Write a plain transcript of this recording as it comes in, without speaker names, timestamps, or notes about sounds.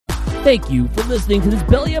Thank you for listening to this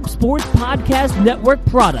Belly Up Sports Podcast Network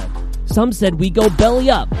product. Some said we go belly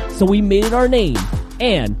up, so we made it our name,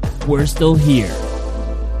 and we're still here.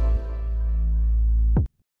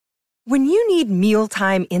 When you need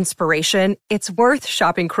mealtime inspiration, it's worth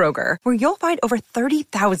shopping Kroger, where you'll find over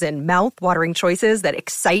 30,000 mouth-watering choices that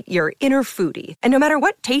excite your inner foodie. And no matter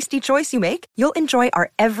what tasty choice you make, you'll enjoy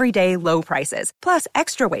our everyday low prices, plus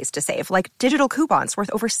extra ways to save, like digital coupons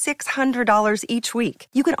worth over $600 each week.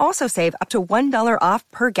 You can also save up to $1 off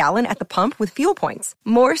per gallon at the pump with fuel points.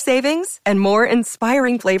 More savings and more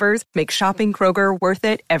inspiring flavors make shopping Kroger worth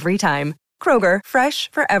it every time. Kroger,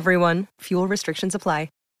 fresh for everyone. Fuel restrictions apply.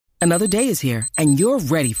 Another day is here, and you're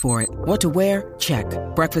ready for it. What to wear? Check.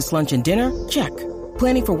 Breakfast, lunch, and dinner? Check.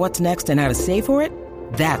 Planning for what's next and how to save for it?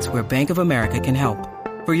 That's where Bank of America can help.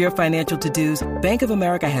 For your financial to-dos, Bank of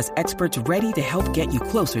America has experts ready to help get you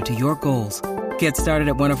closer to your goals. Get started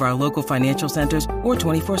at one of our local financial centers or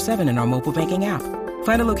 24/7 in our mobile banking app.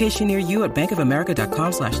 Find a location near you at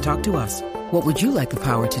bankofamerica.com/talktous. What would you like the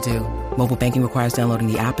power to do? Mobile banking requires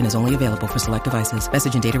downloading the app and is only available for select devices.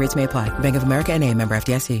 Message and data rates may apply. Bank of America N.A., member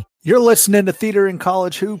FDIC. You're listening to Theater in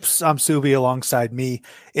College Hoops. I'm Subi. Alongside me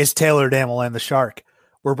is Taylor Damel and the Shark.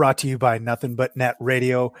 We're brought to you by Nothing But Net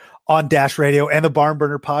Radio on Dash Radio and the Barn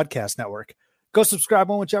Burner Podcast Network. Go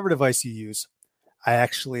subscribe on whichever device you use. I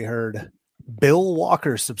actually heard Bill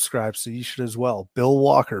Walker subscribe, so you should as well. Bill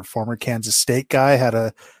Walker, former Kansas State guy, had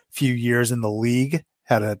a few years in the league.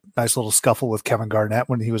 Had a nice little scuffle with Kevin Garnett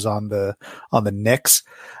when he was on the Knicks.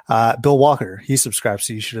 Bill Walker, he subscribes,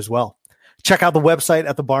 so you should as well. Check out the website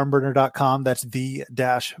at thebarnburner.com. That's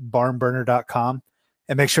the-barnburner.com.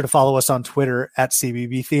 And make sure to follow us on Twitter at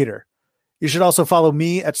CBB Theater. You should also follow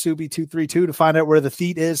me at Subi232 to find out where the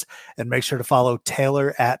Theat is. And make sure to follow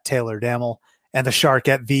Taylor at Taylor Damel and the Shark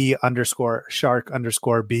at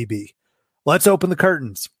the_Shark_BB. Let's open the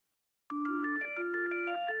curtains.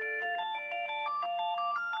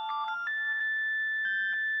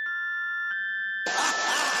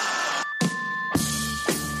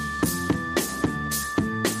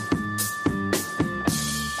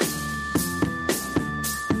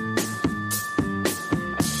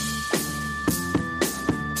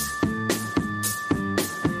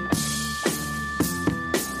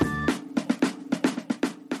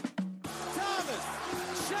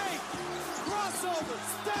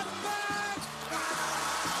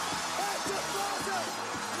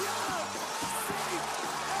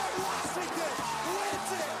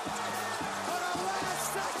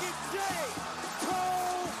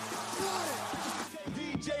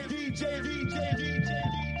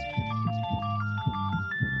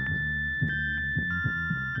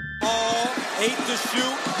 Eight to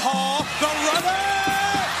shoot. Hall, the runner!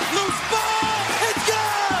 Loose ball! It's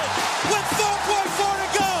good! With 4.4 to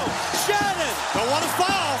go! Shannon! Don't want to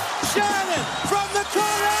foul! Shannon from the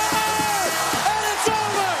corner! And it's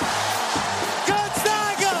over!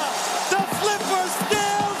 Gonzaga! The flipper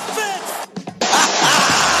still fits!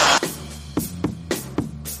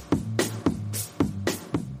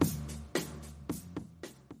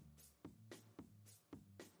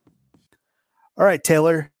 All right,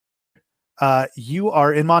 Taylor. You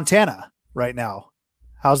are in Montana right now.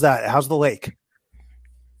 How's that? How's the lake?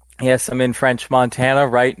 Yes, I'm in French Montana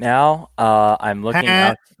right now. I'm looking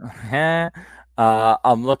at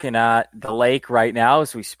I'm looking at the lake right now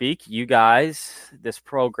as we speak. You guys, this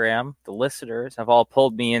program, the listeners have all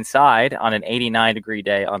pulled me inside on an 89-degree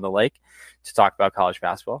day on the lake to talk about college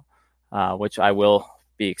basketball, which I will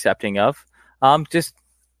be accepting of. Just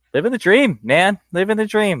living the dream, man. Living the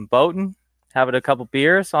dream. Boating. Having a couple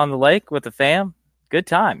beers on the lake with the fam. Good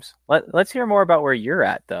times. Let's hear more about where you're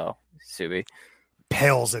at, though, Subi.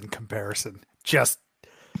 Pales in comparison.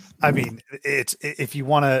 It's if you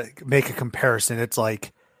want to make a comparison, it's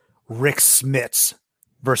like Rick Smits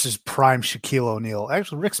versus prime Shaquille O'Neal.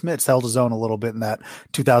 Actually, Rick Smits held his own a little bit in that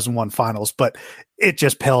 2001 finals, but it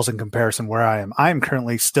just pales in comparison where I am. I am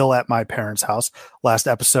currently still at my parents' house. Last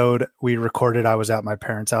episode we recorded, I was at my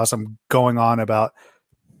parents' house. I'm going on about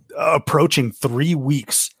approaching 3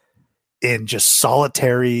 weeks in just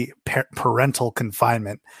solitary parental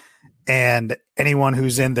confinement. And anyone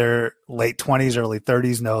who's in their late 20s, early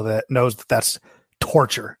 30s knows that that's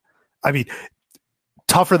torture. I mean,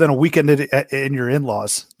 tougher than a weekend in your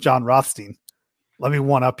in-laws, John Rothstein. Let me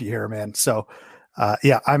one up you here, man. So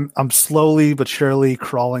I'm slowly but surely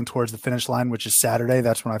crawling towards the finish line, which is Saturday.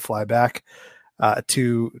 That's when I fly back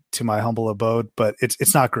to my humble abode, but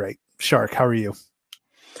it's not great. Shark, how are you?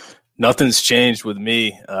 Nothing's changed with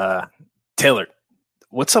me. Taylor,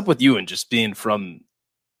 what's up with you and just being from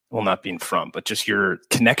well, not being from, but just your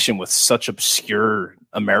connection with such obscure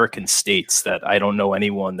American states that I don't know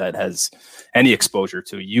anyone that has any exposure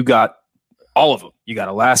to. You got all of them. You got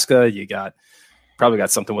Alaska. You probably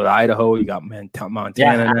got something with Idaho. You got Montana.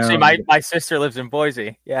 Yeah, actually, now. my sister lives in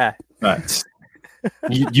Boise. Yeah. Right.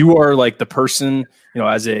 you are like the person,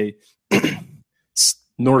 as a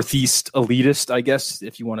Northeast elitist, I guess,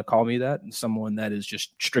 if you want to call me that, and someone that is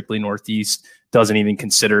just strictly Northeast, doesn't even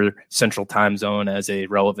consider Central Time Zone as a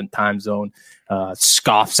relevant time zone,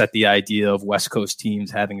 scoffs at the idea of West Coast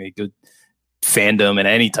teams having a good fandom in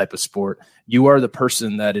any type of sport. You are the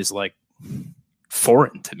person that is like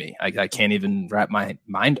foreign to me. I can't even wrap my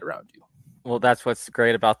mind around you. Well, that's what's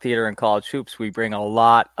great about theater and college hoops. We bring a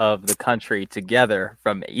lot of the country together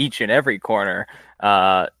from each and every corner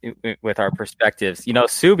with our perspectives.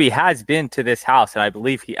 Subi has been to this house, and I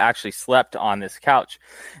believe he actually slept on this couch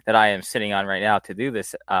that I am sitting on right now to do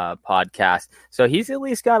this podcast. So he's at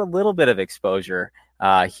least got a little bit of exposure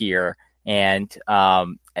here. And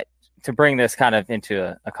to bring this kind of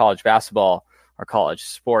into a college basketball or college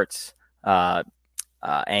sports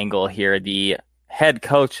angle here, the head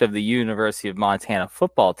coach of the University of Montana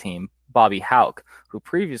football team, Bobby Houck, who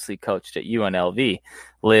previously coached at UNLV,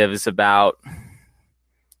 lives about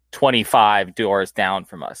 25 doors down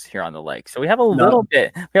from us here on the lake. So we have a little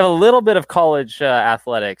bit of college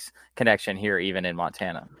athletics connection here, even in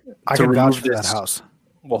Montana. I can vouch for that house.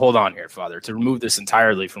 Well, hold on here, Father. To remove this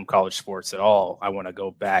entirely from college sports at all, I want to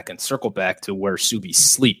go back and circle back to where Subi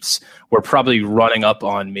sleeps. We're probably running up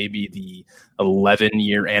on maybe the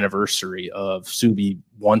 11-year anniversary of Subi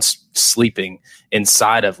once sleeping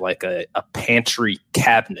inside of like a pantry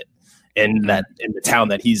cabinet in the town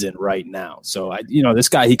that he's in right now. So this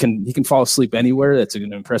guy, he can fall asleep anywhere. That's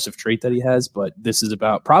an impressive trait that he has. But this is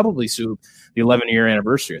about probably the 11-year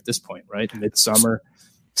anniversary at this point, right? Midsummer,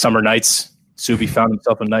 summer nights. Subi found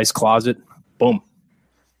himself a nice closet. Boom.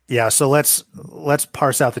 Yeah, so let's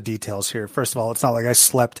parse out the details here. First of all, it's not like I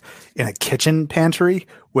slept in a kitchen pantry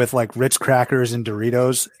with like Ritz crackers and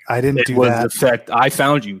Doritos. I didn't do that. I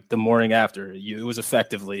found you the morning after. It was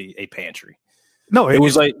effectively a pantry. No, it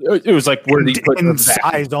was like where they put in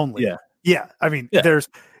size only. Yeah. I mean, yeah.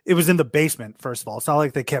 It was in the basement. First of all, it's not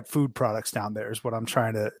like they kept food products down there. Is what I'm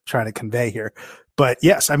trying to convey here. But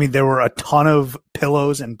yes, I mean there were a ton of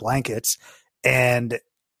pillows and blankets. And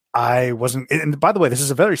I wasn't, and by the way, this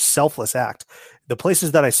is a very selfless act. The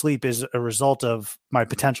places that I sleep is a result of my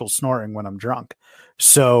potential snoring when I'm drunk.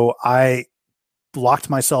 So I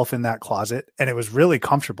locked myself in that closet and it was really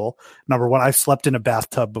comfortable. Number one, I've slept in a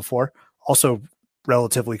bathtub before, also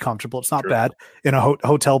relatively comfortable. It's not bad in a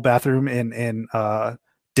hotel bathroom in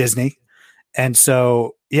Disney. And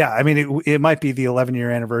so, yeah, I mean, it might be the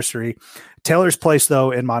 11-year anniversary. Taylor's place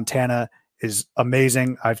though in Montana is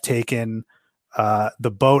amazing. I've taken the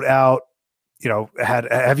boat out,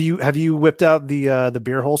 have you whipped out the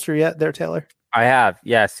beer holster yet there, Taylor? I have.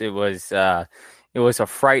 Yes. It was a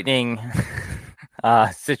frightening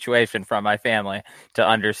situation from my family to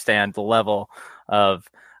understand the level of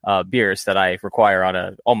beers that I require on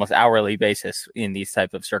a almost hourly basis in these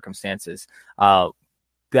type of circumstances.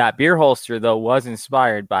 That beer holster though was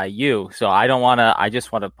inspired by you. So I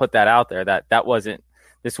just want to put that out there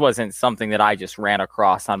this wasn't something that I just ran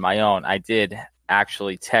across on my own. I did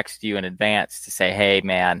actually text you in advance to say, hey,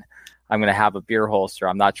 man, I'm going to have a beer holster.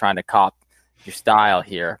 I'm not trying to cop your style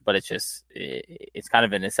here, but it's kind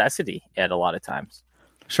of a necessity at a lot of times.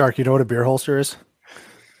 Shark, you know what a beer holster is?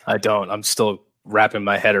 I don't. I'm still wrapping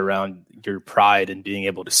my head around your pride in being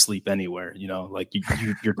able to sleep anywhere. Like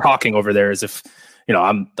you're talking over there as if,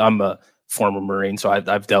 I'm a former Marine, so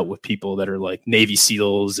I've dealt with people that are like Navy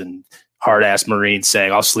SEALs and hard-ass Marines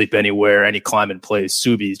saying, I'll sleep anywhere, any climate place.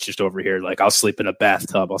 Subi's just over here like, I'll sleep in a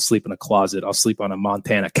bathtub, I'll sleep in a closet, I'll sleep on a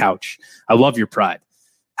Montana couch. I love your pride.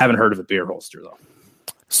 Haven't heard of a beer holster, though.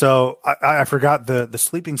 So I forgot the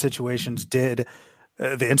sleeping situations did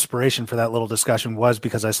the inspiration for that little discussion was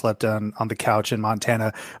because I slept on the couch in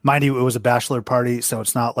Montana. Mind you, it was a bachelor party, so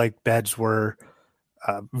it's not like beds were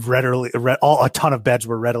a ton of beds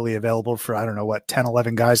were readily available for, I don't know what, 10,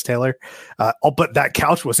 11 guys, Taylor. But that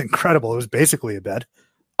couch was incredible. It was basically a bed.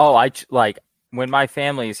 Oh, when my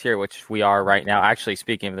family is here, which we are right now, actually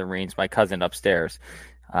speaking of the Marines, my cousin upstairs,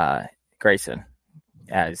 Grayson,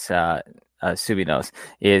 as Subi knows,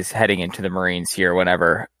 is heading into the Marines here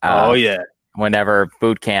whenever, whenever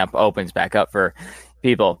boot camp opens back up for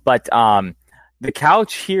people. But, the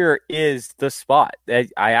couch here is the spot. I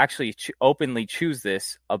actually openly choose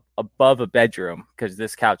this above a bedroom because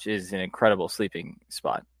this couch is an incredible sleeping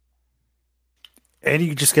spot. And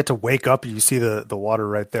you just get to wake up and you see the water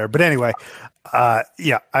right there. But anyway, I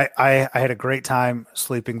had a great time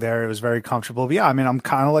sleeping there. It was very comfortable. But yeah, I mean, I'm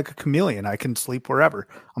kind of like a chameleon. I can sleep wherever.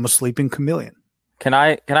 I'm a sleeping chameleon. Can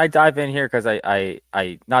I dive in here? Because I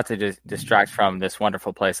not to just distract from this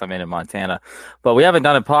wonderful place I'm in Montana, but we haven't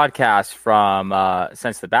done a podcast from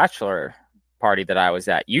since the bachelor party that I was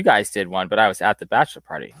at. You guys did one, but I was at the bachelor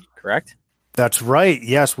party, correct? That's right.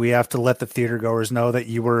 Yes, we have to let the theater goers know that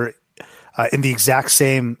you were in the exact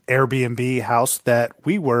same Airbnb house that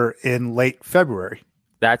we were in late February.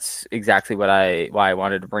 That's exactly why I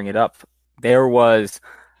wanted to bring it up. There was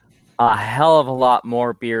a hell of a lot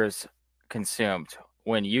more beers consumed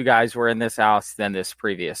when you guys were in this house than this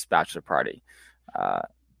previous bachelor party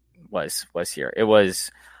was here. It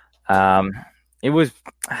wasn't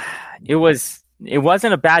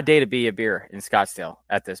a bad day to be a beer in Scottsdale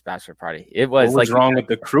at this bachelor party. It was what was wrong with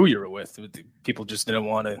the crew you were with? People just didn't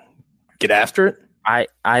want to get after it. I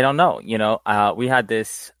don't know. You know, we had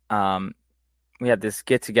this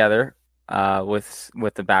get together with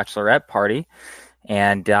the bachelorette party,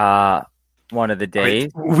 and one of the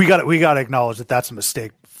days we got to acknowledge that that's a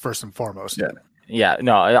mistake first and foremost. Yeah.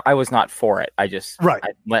 No, I was not for it. I'm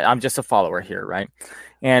just a follower here, right?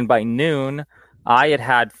 And by noon, I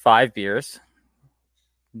had 5 beers.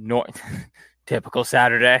 Typical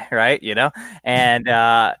Saturday, right? You know, and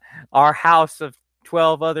our house of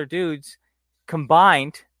 12 other dudes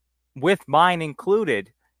combined, with mine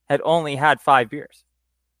included, had only had 5 beers.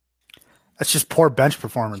 That's just poor bench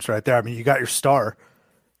performance right there. I mean, you got your star.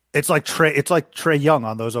 It's like Trae Young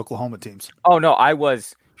on those Oklahoma teams. Oh no, I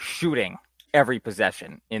was shooting every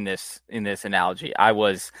possession in this analogy. I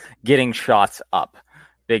was getting shots up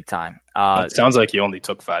big time. It sounds like you only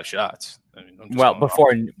took 5 shots. I mean,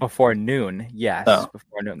 before noon, yes. Oh.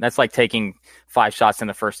 Before noon. That's like taking 5 shots in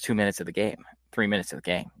the first 2 minutes of the game, 3 minutes of the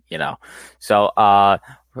game, you know? So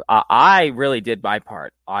I really did my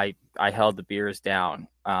part. I held the beers down.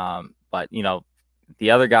 But, you know,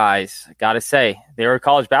 the other guys, got to say, they were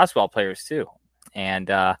college basketball players too. And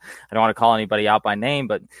I don't want to call anybody out by name,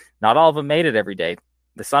 but not all of them made it every day.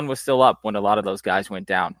 The sun was still up when a lot of those guys went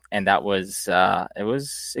down, and that was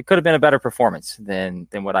it could have been a better performance than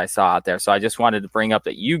what I saw out there. So I just wanted to bring up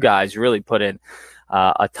that you guys really put in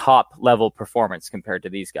a top level performance compared to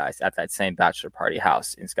these guys at that same bachelor party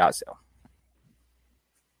house in Scottsdale.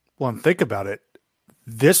 Well, and think about it.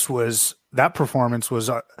 That performance was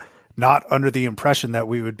not under the impression that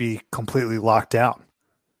we would be completely locked down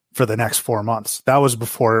for the next 4 months. That was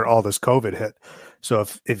before all this COVID hit. So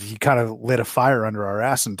if you kind of lit a fire under our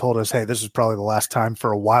ass and told us, hey, this is probably the last time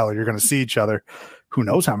for a while you're going to see each other, who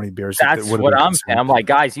knows how many beers. That's what I'm saying. I'm like,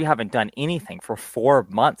 guys, you haven't done anything for 4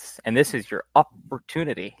 months, and this is your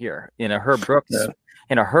opportunity here in a Herb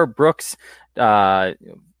Brooks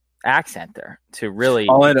accent there to really.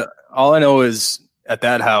 All I know is at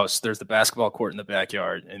that house, there's the basketball court in the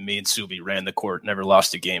backyard, and me and Subi ran the court, never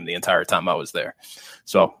lost a game the entire time I was there.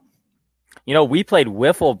 So. You know, we played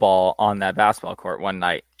wiffle ball on that basketball court one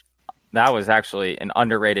night. That was actually an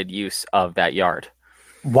underrated use of that yard.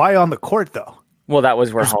 Why on the court, though? Well, that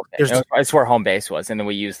was where it's where home base was, and then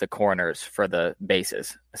we used the corners for the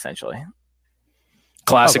bases, essentially.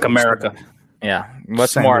 Classic America. Yeah.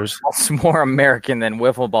 What's more American than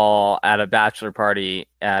wiffle ball at a bachelor party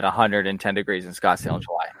at 110 degrees in Scottsdale in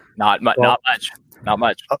July? Not much.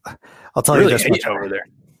 I'll tell you this much over there.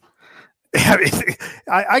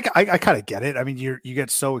 I kind of get it. I mean, you get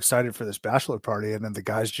so excited for this bachelor party, and then the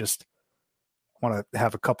guys just want to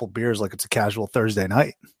have a couple beers like it's a casual Thursday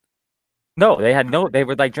night. No, they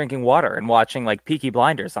were like drinking water and watching like Peaky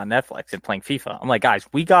Blinders on Netflix and playing FIFA. I'm like, guys,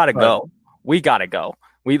 we gotta go. We have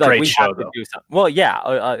to do something. Well, yeah,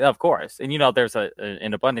 of course. And you know, there's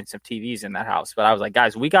an abundance of TVs in that house. But I was like,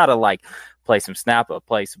 guys, we gotta like play some Snappa,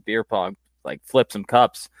 play some beer pong, like flip some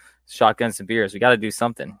cups. Shotgun some beers. We got to do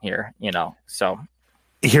something here, you know. So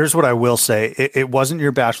here's what I will say. It wasn't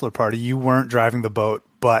your bachelor party. You weren't driving the boat,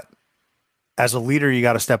 but as a leader, you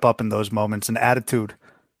got to step up in those moments. And attitude,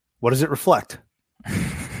 what does it reflect?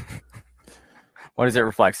 What does it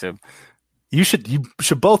reflect, Sub? You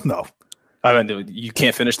should both know. I mean, you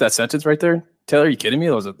can't finish that sentence right there, Taylor. Are you kidding me?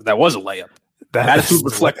 That was a layup. Attitude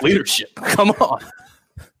reflect leadership. Come on.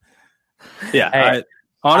 Yeah. Hey,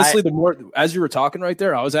 honestly, the more as you were talking right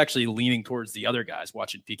there, I was actually leaning towards the other guys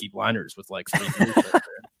watching Peaky Blinders with like 3 beers right there.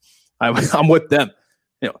 I'm with them.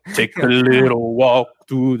 You know, take a little walk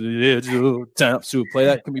to the edge of town. So play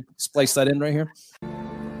that. Can we splice that in right here?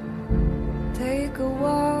 Take a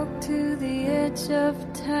walk to the edge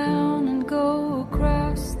of town and go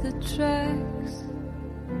across the tracks.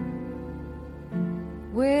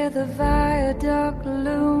 where the viaduct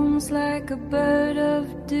looms like a bird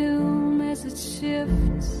of doom as it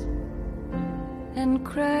shifts and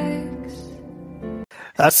cracks.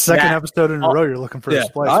 That's the second episode in a row you're looking for a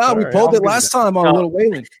splice. We pulled it last time on Little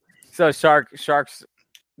Wayland. So Shark's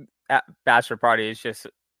bachelor party is just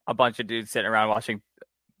a bunch of dudes sitting around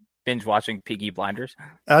binge watching Peaky Blinders.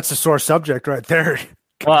 That's a sore subject right there.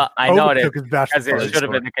 Well, I know it is, because it should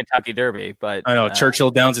have been the Kentucky Derby, but I know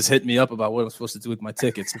Churchill Downs is hitting me up about what I'm supposed to do with my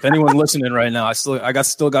tickets. If anyone listening right now, I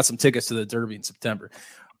still got some tickets to the Derby in September.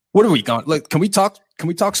 What are we going? Like, can we talk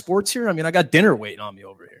sports here? I mean, I got dinner waiting on me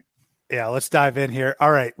over here. Yeah, let's dive in here.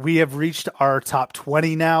 All right, we have reached our top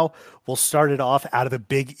 20 now. We'll start it off out of the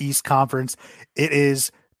Big East Conference. It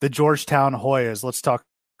is the Georgetown Hoyas. Let's talk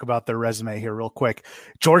about their resume here real quick.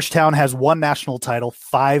 Georgetown has 1 national title,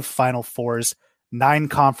 5 Final Fours, 9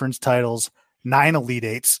 conference titles, 9 Elite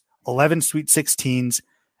Eights, 11 Sweet 16s,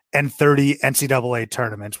 and 30 NCAA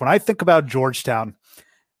tournaments. When I think about Georgetown,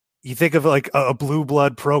 you think of like a blue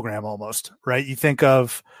blood program almost, right? You think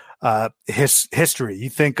of history. You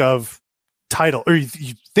think of title, or you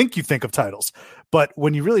think of titles. But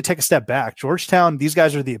when you really take a step back, Georgetown, these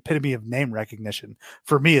guys are the epitome of name recognition,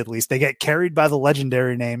 for me at least. They get carried by the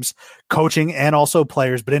legendary names, coaching and also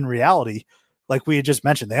players. But in reality, like we had just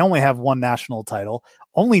mentioned, they only have 1 national title,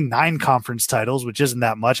 only 9 conference titles, which isn't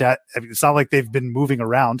that much. It's not like they've been moving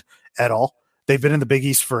around at all. They've been in the Big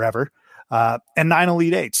East forever. And 9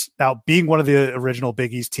 Elite Eights. Now, being one of the original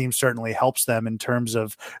Big East teams certainly helps them in terms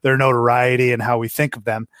of their notoriety and how we think of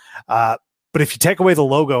them. But if you take away the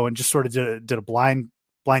logo and just sort of did a blind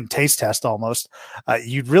taste test almost,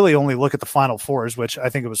 you'd really only look at the Final Fours, which I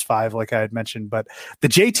think it was 5, like I had mentioned. But the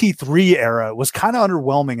JT3 era was kind of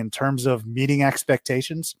underwhelming in terms of meeting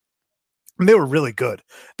expectations. And they were really good.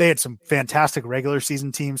 They had some fantastic regular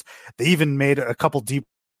season teams. They even made a couple deep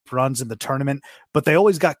runs in the tournament, but they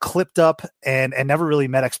always got clipped up and never really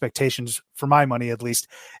met expectations, for my money at least.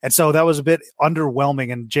 And so that was a bit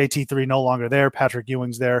underwhelming, and JT3 no longer there. Patrick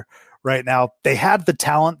Ewing's there right now. They had the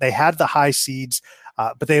talent, they had the high seeds,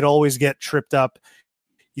 but they'd always get tripped up.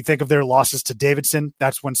 You think of their losses to Davidson.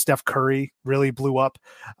 That's when Steph Curry really blew up.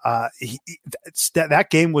 That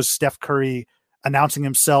game was Steph Curry announcing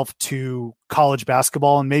himself to college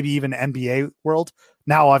basketball and maybe even NBA world.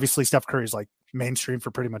 Now, obviously, Steph Curry's like mainstream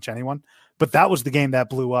for pretty much anyone, but that was the game that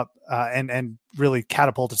blew up and really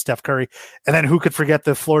catapulted Steph Curry. And then who could forget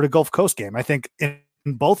the Florida Gulf Coast game? I think in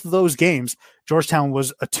both of those games, Georgetown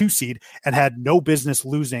was a 2 seed and had no business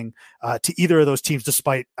losing to either of those teams,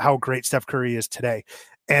 despite how great Steph Curry is today.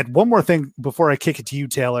 And one more thing before I kick it to you,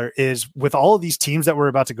 Taylor, is with all of these teams that we're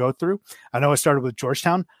about to go through, I know I started with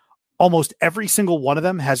Georgetown, almost every single one of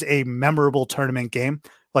them has a memorable tournament game,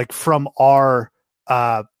 like from our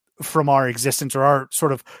existence or our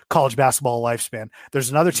sort of college basketball lifespan. There's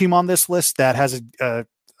another team on this list that has a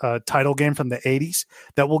title game from the 80s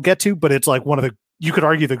that we'll get to, but it's like one of the, you could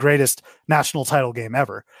argue, the greatest national title game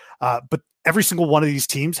ever. But every single one of these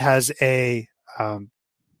teams has a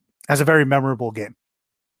very memorable game.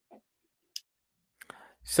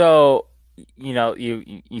 So,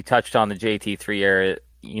 you touched on the JT3 era.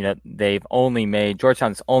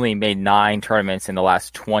 Georgetown's only made 9 tournaments in the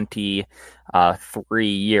last 23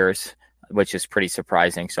 years, which is pretty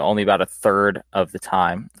surprising. So only about a third of the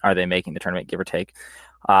time are they making the tournament, give or take,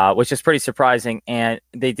 which is pretty surprising. And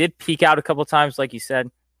they did peak out a couple of times, like you said.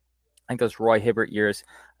 I think those Roy Hibbert years,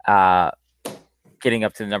 getting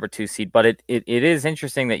up to the number 2 seed. But it is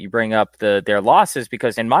interesting that you bring up their losses,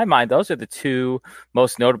 because in my mind, those are the 2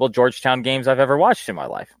 most notable Georgetown games I've ever watched in my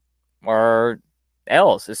life, or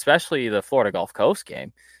L's, especially the Florida Gulf Coast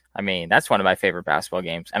game. I mean, that's one of my favorite basketball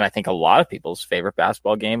games, and I think a lot of people's favorite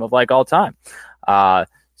basketball game of like all time.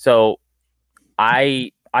 So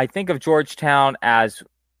I think of Georgetown as,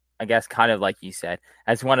 I guess, kind of like you said,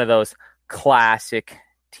 as one of those classic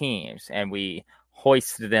teams, and we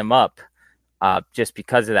hoisted them up just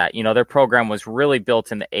because of that. Their program was really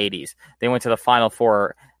built in the 80s. They went to the Final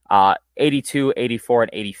Four 82, 84,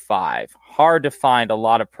 and 85. Hard to find a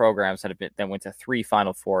lot of programs that went to 3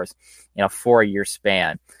 Final Fours in a 4-year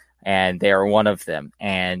span, and they are one of them.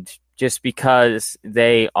 And just because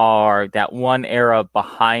they are that one era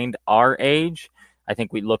behind our age, I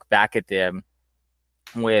think we look back at them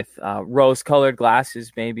with rose-colored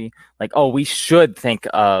glasses, maybe. Like, oh, we should think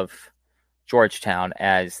of Georgetown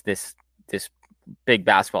as this big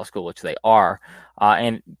basketball school, which they are.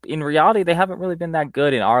 And in reality, they haven't really been that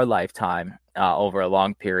good in our lifetime over a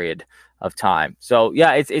long period of time. So,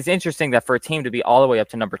 yeah, it's interesting that for a team to be all the way up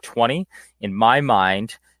to number 20, in my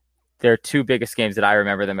mind, their two biggest games that I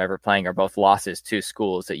remember them ever playing are both losses to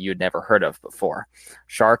schools that you'd never heard of before.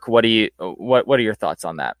 Shark, what are your thoughts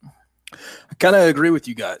on that? I kind of agree with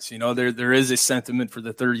you guys. There is a sentiment for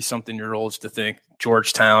the 30-something-year-olds to think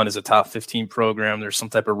Georgetown is a top 15 program. There's some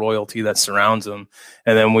type of royalty that surrounds them.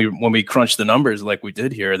 And then when we crunch the numbers like we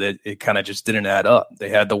did here, that it kind of just didn't add up. They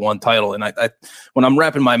had the one title. And I when I'm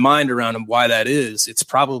wrapping my mind around why that is, it's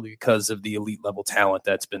probably because of the elite level talent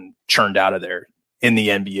that's been churned out of there in the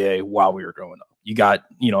NBA while we were growing up. You got,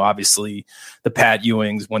 obviously the Pat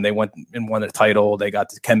Ewings when they went and won the title. They got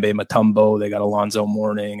the Kembe Mutombo. They got Alonzo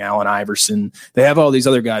Mourning, Allen Iverson. They have all these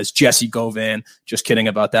other guys. Jesse Govan. Just kidding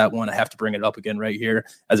about that one. I have to bring it up again right here.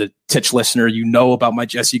 As a Titch listener, about my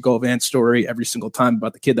Jesse Govan story every single time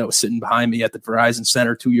about the kid that was sitting behind me at the Verizon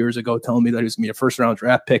Center 2 years ago telling me that he was going to be a first-round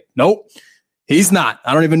draft pick. Nope, he's not.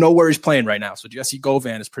 I don't even know where he's playing right now. So Jesse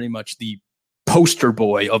Govan is pretty much the poster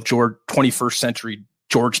boy of 21st century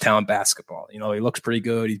Georgetown basketball. He looks pretty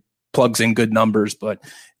good. He plugs in good numbers, but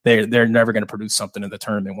they're never going to produce something in the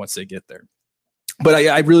tournament once they get there. But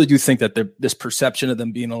I really do think that this perception of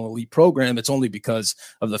them being an elite program, it's only because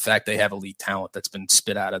of the fact they have elite talent that's been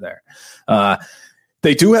spit out of there.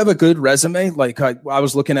 They do have a good resume. Like I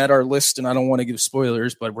was looking at our list, and I don't want to give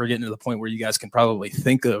spoilers, but we're getting to the point where you guys can probably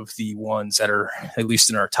think of the ones that are at least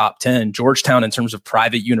in our top 10. Georgetown, in terms of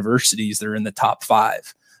private universities, they're in the top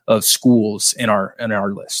 5 of schools in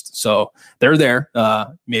our list. So they're there.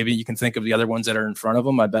 Maybe you can think of the other ones that are in front of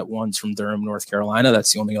them. I bet one's from Durham, North Carolina.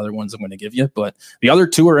 That's the only other ones I'm going to give you. But the other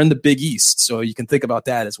two are in the Big East. So you can think about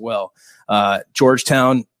that as well.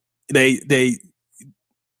 Georgetown, they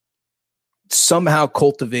somehow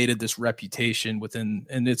cultivated this reputation within,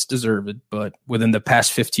 and it's deserved, but within the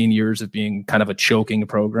past 15 years of being kind of a choking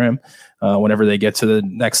program. Whenever they get to the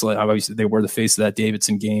next level, obviously they were the face of that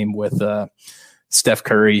Davidson game with Steph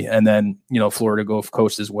Curry, and then, Florida Gulf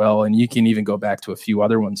Coast as well. And you can even go back to a few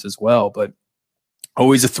other ones as well, but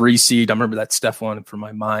always a 3 seed. I remember that Steph one from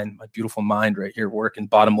my beautiful mind right here, working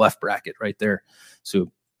bottom left bracket right there.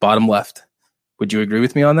 So bottom left. Would you agree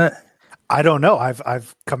with me on that? I don't know.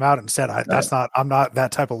 I've come out and said I'm not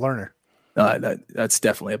that type of learner. That's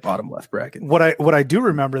definitely a bottom left bracket. What I do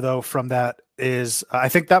remember though from that is I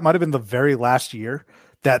think that might have been the very last year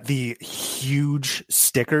that the huge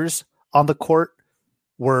stickers on the court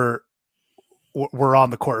were on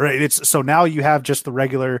the court, right? So now you have just the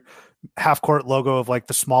regular half court logo of like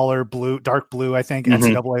the smaller blue, dark blue, I think,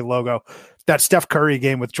 NCAA logo. That Steph Curry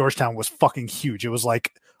game with Georgetown was fucking huge. It was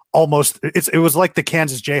like it was like the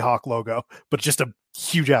Kansas Jayhawk logo, but just a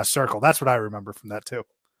huge ass circle. That's what I remember from that too.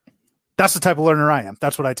 That's the type of learner I am.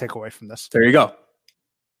 That's what I take away from this. There you go.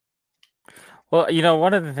 Well,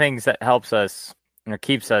 one of the things that helps us or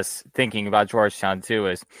keeps us thinking about Georgetown too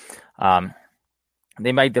is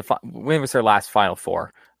they made when was their last Final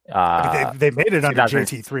Four? They made it under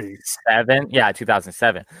JT3.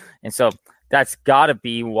 2007. And so that's got to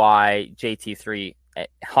be why JT3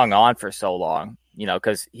 hung on for so long,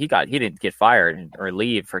 because he didn't get fired or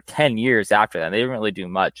leave for 10 years after that. They didn't really do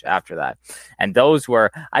much after that. And those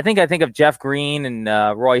were, I think of Jeff Green and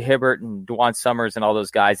Roy Hibbert and Dwan Summers and all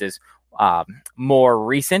those guys as more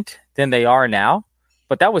recent than they are now.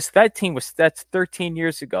 But that's 13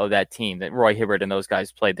 years ago, that team that Roy Hibbert and those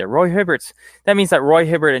guys played there. That means that Roy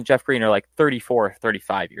Hibbert and Jeff Green are like 34,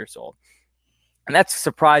 35 years old. And that's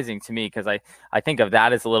surprising to me because I think of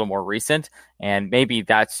that as a little more recent. And maybe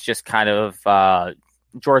that's just kind of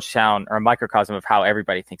Georgetown or a microcosm of how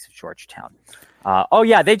everybody thinks of Georgetown.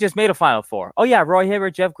 They just made a Final Four. Oh, yeah, Roy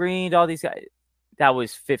Hibbert, Jeff Green, all these guys. That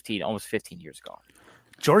was almost 15 years ago.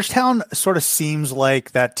 Georgetown sort of seems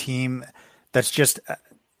like that team that's just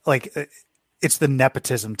like it's the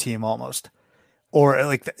nepotism team almost, or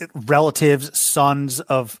like relatives, sons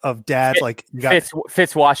of dads. Like you got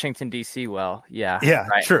fits Washington D.C. well, yeah,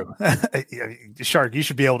 right. True. Shark, you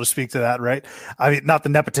should be able to speak to that, right? I mean, not the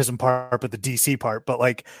nepotism part, but the D.C. part. But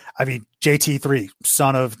like, I mean, JT3,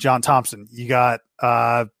 son of John Thompson. You got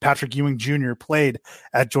Patrick Ewing Jr. played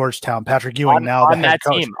at Georgetown. Patrick Ewing on that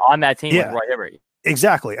team with Roy Hibbert.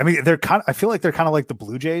 Exactly. I mean, I feel like they're kind of like the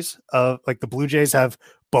Blue Jays. Like the Blue Jays have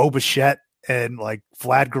Bo Bichette and like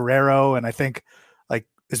Vlad Guerrero, and I think like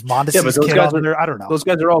is Mondesi's kid on there. I don't know. Those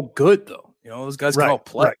guys are all good though. Those guys can all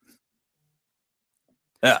play. Right.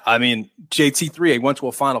 Yeah, I mean, JT3, he went to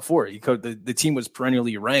a Final Four. The team was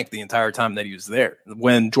perennially ranked the entire time that he was there.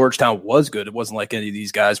 When Georgetown was good, it wasn't like any of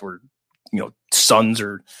these guys were, sons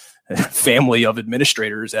or family of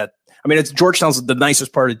administrators at. I mean, Georgetown's the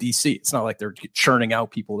nicest part of DC. It's not like they're churning out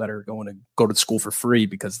people that are going to go to school for free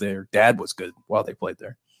because their dad was good while they played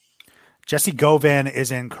there. Jesse Govan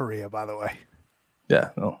is in Korea, by the way. Yeah.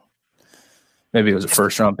 Well, Maybe it was a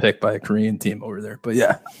first-round pick by a Korean team over there. But,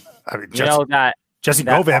 yeah. I mean, that Jesse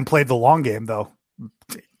Govan played the long game, though.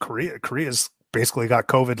 Korea's basically got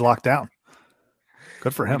COVID locked down.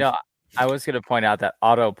 Good for him. I was going to point out that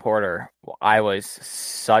Otto Porter, I was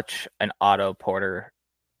such an Otto Porter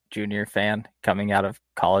Jr. fan coming out of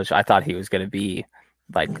college. I thought he was going to be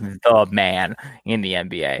like the man in the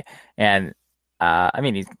NBA. And I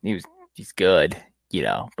mean, he's good,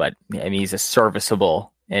 but I mean, he's a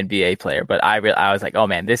serviceable NBA player. But I was like, oh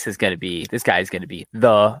man, this guy is going to be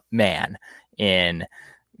the man in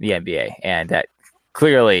the NBA. And that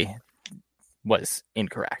clearly was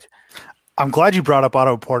incorrect. I'm glad you brought up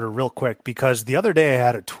Otto Porter real quick, because the other day I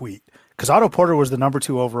had a tweet, because Otto Porter was the number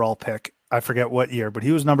 2 overall pick. I forget what year, but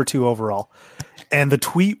he was number 2 overall. And the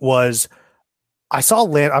tweet was, I saw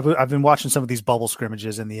I've been watching some of these bubble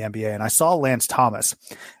scrimmages in the NBA, and I saw Lance Thomas,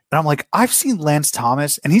 and I'm like, I've seen Lance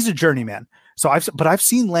Thomas, and he's a journeyman. But I've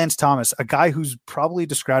seen Lance Thomas, a guy who's probably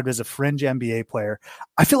described as a fringe NBA player.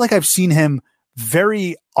 I feel like I've seen him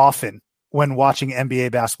very often when watching NBA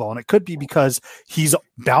basketball, and it could be because he's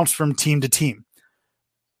bounced from team to team.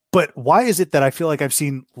 But why is it that I feel like I've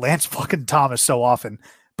seen Lance fucking Thomas so often,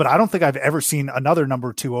 but I don't think I've ever seen another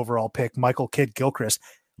number 2 overall pick, Michael Kidd-Gilchrist,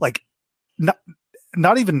 like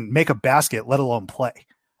not even make a basket, let alone play.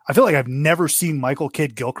 I feel like I've never seen Michael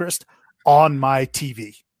Kidd-Gilchrist on my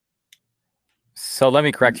TV. So let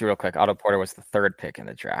me correct you real quick. Otto Porter was the 3rd pick in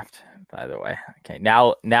the draft, by the way. Okay,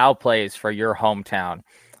 now plays for your hometown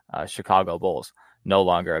Chicago Bulls, no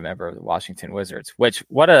longer a member of the Washington Wizards, which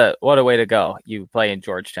what a way to go. You play in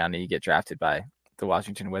Georgetown and you get drafted by the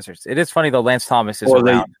Washington Wizards. It is funny though, Lance Thomas is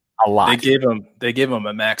around a lot. They gave him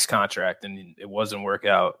a max contract, and it wasn't working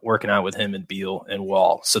out with him and Beal and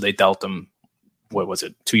Wall. So they dealt him, what was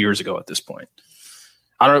it, 2 years ago at this point.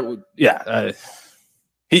 I don't know. Yeah.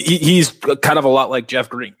 He's kind of a lot like Jeff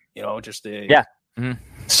Green, just a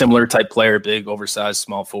similar type player, big, oversized,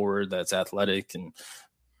 small forward that's athletic and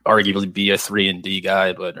arguably be a 3-and-D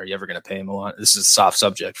guy, but are you ever going to pay him a lot? This is a soft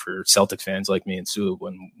subject for Celtic fans like me and Sue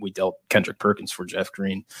when we dealt Kendrick Perkins for Jeff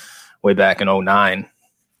Green way back in 2009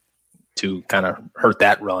 to kind of hurt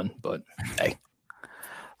that run. But hey,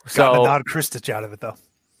 got a nod Kristich out of it though.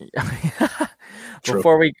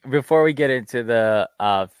 Before we get into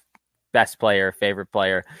the best player, favorite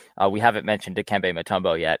player, we haven't mentioned Dikembe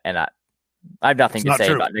Mutombo yet, and I have nothing to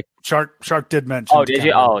say about it. Shark did mention. Oh, did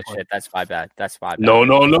you? Oh, shit. That's my bad. No.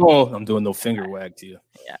 I'm doing no finger wag to you.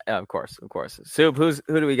 Yeah, of course. Soup, who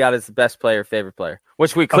do we got as the best player, favorite player?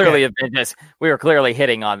 Which we clearly have been we were clearly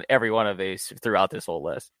hitting on every one of these throughout this whole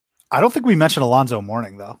list. I don't think we mentioned Alonzo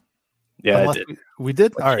Mourning though. Yeah, I did. We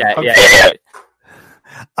did? All right.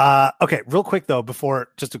 Yeah. Okay, real quick though, before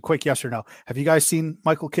just a quick yes or no. Have you guys seen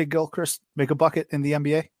Michael Kidd-Gilchrist make a bucket in the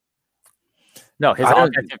NBA? No, his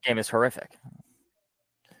offensive game is horrific.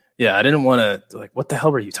 Yeah, I didn't want to what the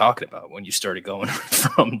hell were you talking about when you started going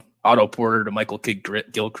from Otto Porter to Michael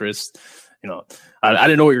Kidd-Gilchrist? I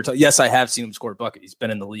didn't know what you were talking. Yes, I have seen him score a bucket. He's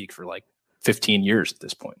been in the league for like 15 years at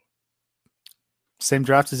this point. Same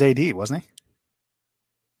draft as AD, wasn't he?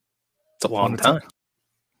 It's a long time.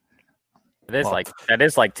 That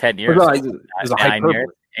is like 10 years. It was 9 years,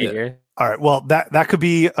 8 years. All right. Well, that could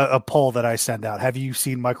be a poll that I send out. Have you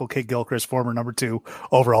seen Michael Kidd-Gilchrist, former number 2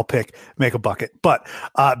 overall pick, make a bucket? But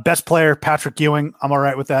best player, Patrick Ewing. I'm all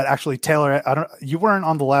right with that. Actually, Taylor, you weren't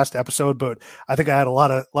on the last episode, but I think I had a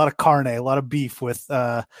lot of carne, a lot of beef with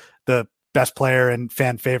the best player and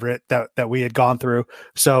fan favorite that we had gone through.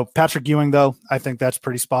 So Patrick Ewing, though, I think that's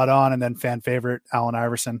pretty spot on. And then fan favorite, Allen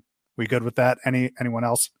Iverson. We good with that? Anyone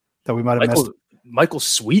else that we might have missed? Michael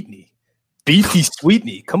Sweetney. Beefy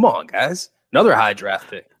Sweetney. Come on, guys. Another high draft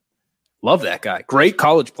pick. Love that guy. Great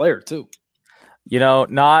college player, too.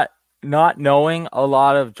 Not knowing a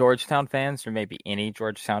lot of Georgetown fans, or maybe any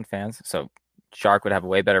Georgetown fans, so Shark would have a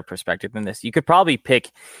way better perspective than this. You could probably pick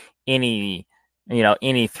any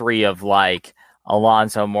 3 of like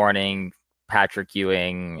Alonzo Mourning, Patrick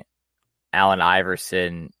Ewing, Allen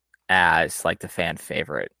Iverson as like the fan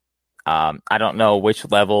favorite. I don't know which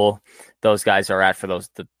level those guys are at for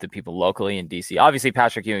the people locally in DC. Obviously,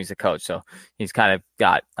 Patrick Ewing's a coach, so he's kind of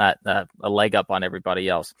got a leg up on everybody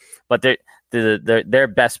else. But they're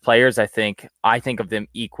best players. I think of them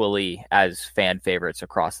equally as fan favorites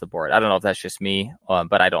across the board. I don't know if that's just me,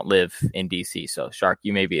 but I don't live in DC. So, Shark,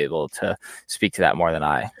 you may be able to speak to that more than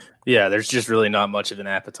I. Yeah, there's just really not much of an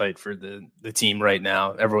appetite for the team right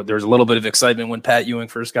now. There's a little bit of excitement when Pat Ewing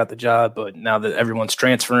first got the job, but now that everyone's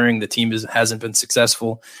transferring, the team hasn't been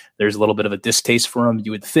successful. There's a little bit of a distaste for him.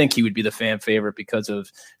 You would think he would be the fan favorite because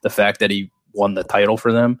of the fact that he won the title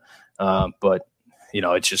for them, but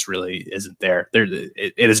it just really isn't there.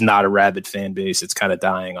 It is not a rabid fan base. It's kind of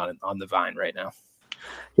dying on the vine right now.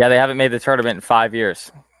 Yeah, they haven't made the tournament in 5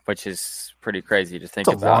 years, which is pretty crazy to think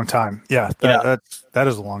about. A long time. Yeah, that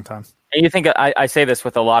is a long time. And you think I say this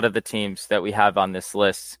with a lot of the teams that we have on this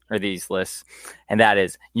list or these lists, and that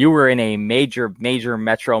is you were in a major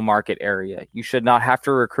metro market area. You should not have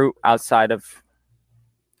to recruit outside of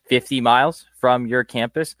 50 miles from your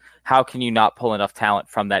campus. How can you not pull enough talent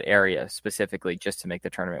from that area specifically just to make the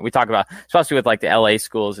tournament? We talk about, especially with like the LA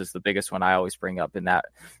schools is the biggest one I always bring up in that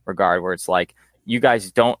regard, where it's like, you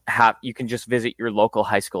guys you can just visit your local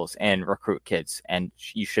high schools and recruit kids, and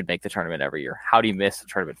you should make the tournament every year. How do you miss the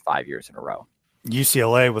tournament 5 years in a row?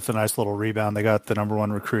 UCLA with a nice little rebound. They got the number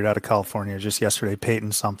one recruit out of California just yesterday,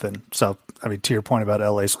 Peyton something. So, I mean, to your point about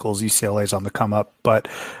LA schools, UCLA's on the come up. But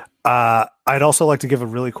I'd also like to give a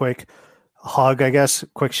really quick hug, I guess,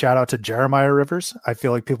 quick shout out to Jeremiah Rivers. I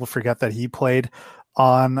feel like people forget that he played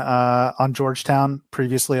on Georgetown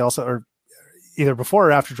previously also, or either before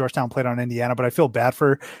or after Georgetown played on Indiana, but I feel bad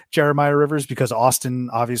for Jeremiah Rivers because Austin,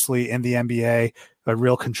 obviously in the NBA, a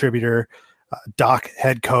real contributor, Doc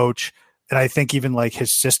head coach. And I think even like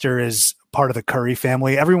his sister is part of the Curry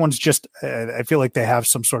family. Everyone's just, I feel like they have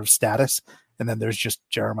some sort of status. And then there's just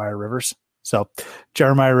Jeremiah Rivers. So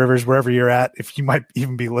Jeremiah Rivers, wherever you're at, if you might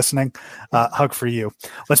even be listening, hug for you.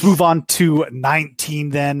 Let's move on to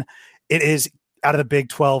 19 then. It is out of the Big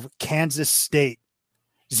 12, Kansas State.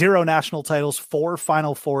 0 national titles, 4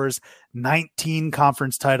 Final Fours, 19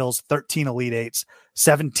 conference titles, 13 Elite Eights,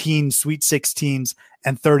 17 Sweet 16s,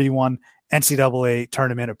 and 31 NCAA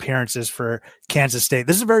tournament appearances for Kansas State.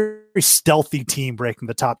 This is a very, very stealthy team breaking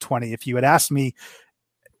the top 20. If you had asked me,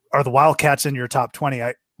 are the Wildcats in your top 20?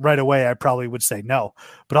 Right away, I probably would say no.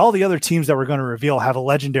 But all the other teams that we're going to reveal have a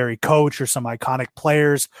legendary coach or some iconic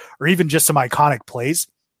players or even just some iconic plays.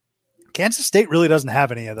 Kansas State really doesn't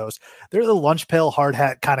have any of those. They're the lunch pail, hard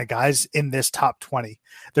hat kind of guys in this top 20.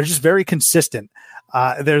 They're just very consistent.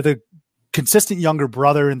 They're the consistent younger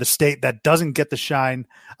brother in the state that doesn't get the shine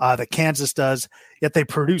that Kansas does, yet they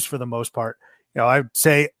produce for the most part. I'd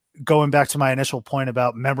say going back to my initial point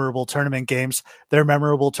about memorable tournament games, their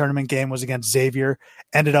memorable tournament game was against Xavier,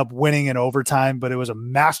 ended up winning in overtime, but it was a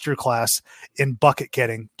masterclass in bucket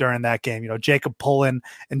getting during that game. Jacob Pullen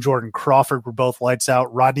and Jordan Crawford were both lights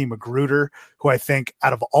out. Rodney Magruder, who I think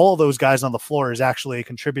out of all those guys on the floor is actually a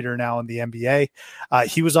contributor now in the NBA.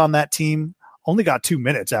 He was on that team, only got 2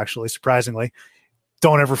 minutes, actually, surprisingly.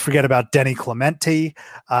 Don't ever forget about Denny Clemente.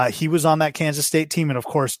 He was on that Kansas State team. And of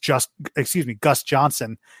course, Gus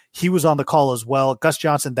Johnson, he was on the call as well. Gus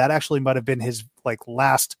Johnson, that actually might've been his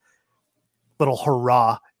last little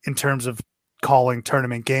hurrah in terms of calling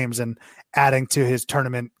tournament games and adding to his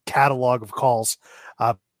tournament catalog of calls.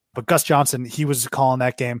 But Gus Johnson, he was calling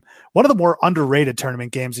that game. One of the more underrated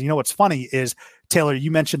tournament games. And what's funny is, Taylor, you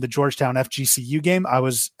mentioned the Georgetown FGCU game. I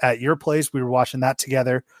was at your place. We were watching that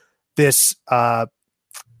together. This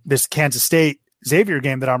Kansas State Xavier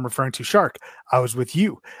game that I'm referring to, Shark, I was with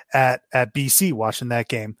you at BC watching that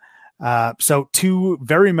game. So 2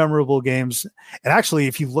 very memorable games. And actually,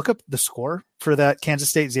 if you look up the score for that Kansas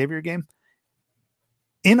State Xavier game,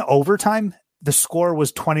 in overtime, the score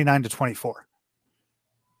was 29-24.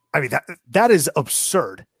 I mean, that is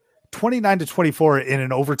absurd. 29-24 in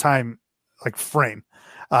an overtime frame.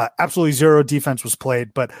 Absolutely zero defense was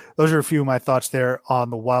played, but those are a few of my thoughts there on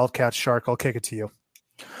the Wildcats. Shark, I'll kick it to you.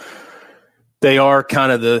 They are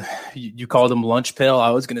kind of you call them lunch pail.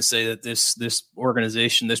 I was going to say that this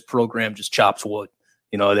organization, this program just chops wood.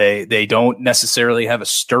 They don't necessarily have a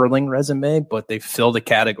sterling resume, but they fill the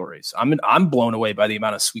categories. I'm blown away by the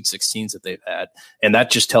amount of Sweet 16s that they've had. And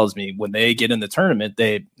that just tells me when they get in the tournament,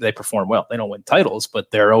 they perform well. They don't win titles,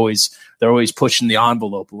 but they're always pushing the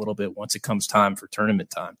envelope a little bit once it comes time for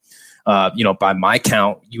tournament time. By my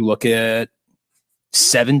count, you look at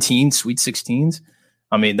 17 Sweet 16s.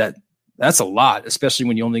 I mean, that's a lot, especially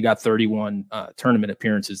when you only got 31 tournament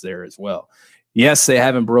appearances there as well. Yes, they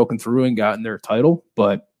haven't broken through and gotten their title,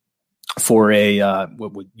 but for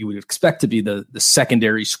what you would expect to be the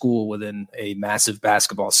secondary school within a massive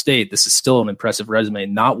basketball state, this is still an impressive resume,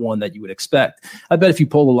 not one that you would expect. I bet if you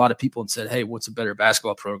polled a lot of people and said, hey, what's a better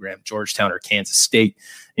basketball program, Georgetown or Kansas State?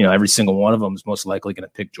 Every single one of them is most likely going to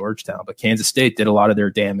pick Georgetown. But Kansas State did a lot of their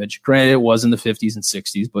damage. Granted, it was in the 50s and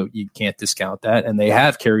 60s, but you can't discount that. And they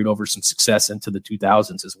have carried over some success into the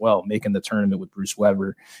 2000s as well, making the tournament with Bruce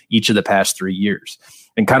Weber each of the past 3 years.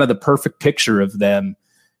 And kind of the perfect picture of them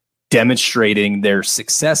demonstrating their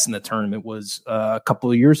success in the tournament was a couple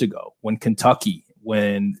of years ago when Kentucky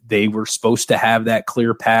when they were supposed to have that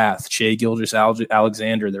clear path. Shea Gilgis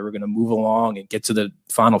Alexander, they were going to move along and get to the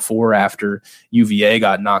Final Four after UVA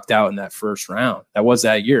got knocked out in that first round. That was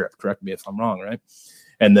that year. Correct me if I'm wrong, right?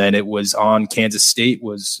 And then it was on Kansas State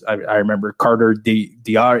I remember Carter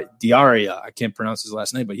Diaria. I can't pronounce his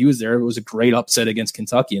last name, but he was there. It was a great upset against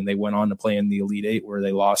Kentucky, and they went on to play in the Elite Eight where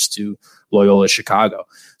they lost to Loyola Chicago.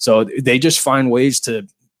 So they just find ways to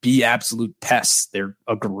be absolute pests. They're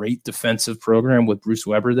a great defensive program with Bruce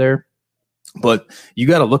Weber there. But you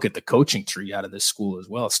got to look at the coaching tree out of this school as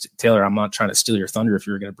well. Taylor, I'm not trying to steal your thunder if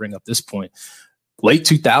you were going to bring up this point. Late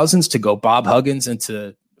 2000s to go Bob Huggins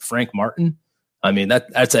into Frank Martin. I mean,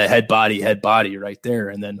 that's a head body right there.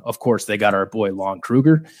 And then, of course, they got our boy Lon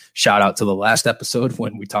Kruger. Shout out to the last episode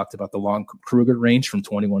when we talked about the Lon Kruger range from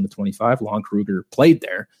 21 to 25. Lon Kruger played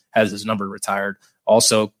there, has his number retired,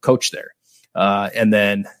 also coached there. And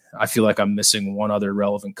then I feel like I'm missing one other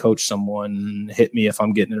relevant coach. Someone hit me if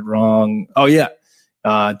I'm getting it wrong. Oh, yeah.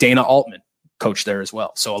 Dana Altman coached there as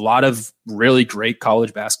well. So a lot of really great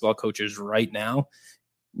college basketball coaches right now,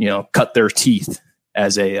 cut their teeth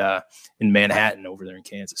as in Manhattan over there in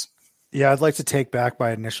Kansas. Yeah, I'd like to take back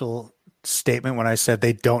my initial statement when I said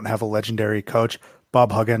they don't have a legendary coach.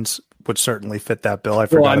 Bob Huggins would certainly fit that bill.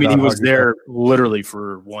 He was there literally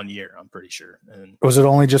for 1 year, I'm pretty sure. And was it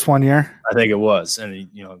only just 1 year? I think it was. And he,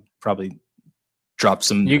 probably dropped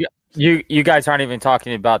some. You guys aren't even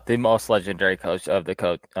talking about the most legendary coach of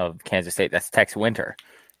Kansas State. That's Tex Winter.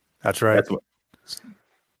 That's right.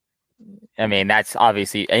 I mean, that's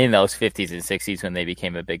obviously in those 50s and 60s when they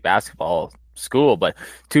became a big basketball school, but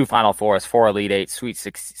 2 Final Fours, 4 Elite Eight,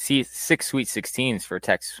 six Sweet 16s for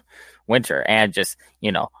Tex Winter, and just,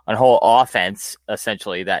 a whole offense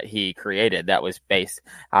essentially that he created that was based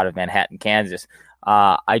out of Manhattan, Kansas.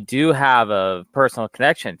 I do have a personal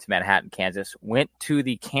connection to Manhattan, Kansas. Went to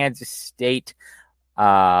the Kansas State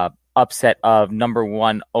upset of number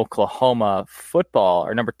 1 Oklahoma football,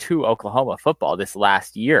 or number 2 Oklahoma football this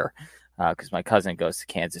last year, because my cousin goes to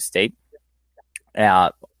Kansas State.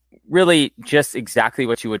 Really just exactly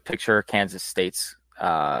what you would picture Kansas State's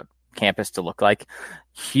campus to look like.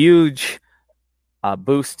 Huge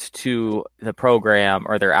boost to the program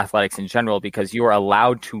or their athletics in general, because you are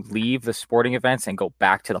allowed to leave the sporting events and go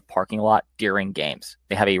back to the parking lot during games.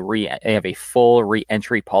 They have a full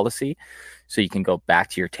re-entry policy, so you can go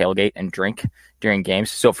back to your tailgate and drink during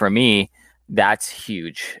games. So for me, that's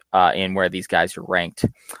huge in where these guys are ranked.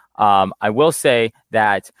 I will say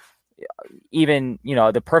that even,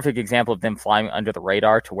 the perfect example of them flying under the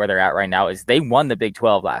radar to where they're at right now is they won the Big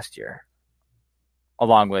 12 last year,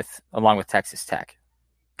 along with Texas Tech,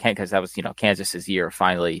 because that was, Kansas's year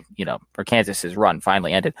finally, or Kansas's run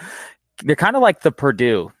finally ended. They're kind of like the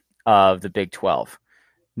Purdue of the Big 12.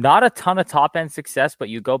 Not a ton of top end success, but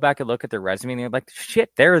you go back and look at their resume and you're like, shit,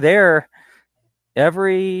 they're there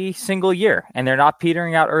every single year, and they're not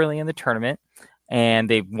petering out early in the tournament. And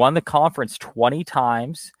they've won the conference 20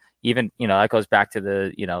 times. Even, that goes back to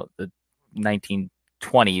the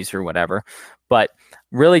 1920s or whatever. But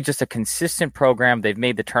really just a consistent program. They've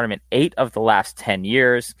made the tournament 8 of the last 10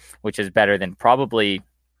 years, which is better than probably,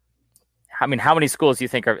 how many schools do you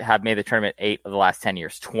think have made the tournament 8 of the last 10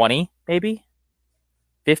 years? 20, maybe?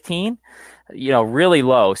 15? Really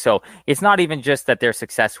low. So it's not even just that their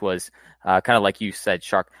success was kind of like you said,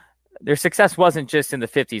 Shark. Their success wasn't just in the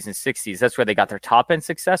 50s and 60s. That's where they got their top-end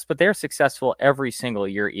success, but they're successful every single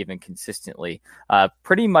year, even consistently.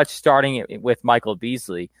 Pretty much starting with Michael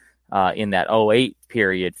Beasley in that 2008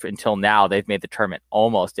 period until now, they've made the tournament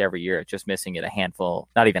almost every year, just missing it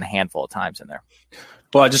not even a handful of times in there.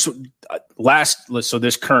 Well, so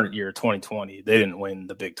this current year, 2020, they didn't win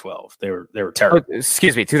the Big 12. They were terrible. Oh,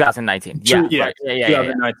 excuse me, 2019. Yeah, right. Yeah.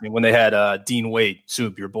 2019 when they had Dean Wade,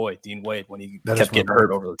 Sub, your boy, Dean Wade, when he kept getting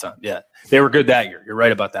hurt over the time. Yeah, they were good that year. You're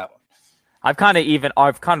right about that one. I've kind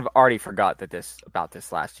of already forgot about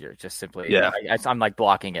this last year. Just simply, I'm like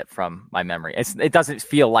blocking it from my memory. It doesn't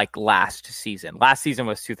feel like last season. Last season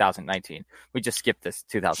was 2019. We just skipped this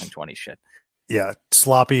 2020 shit. Yeah,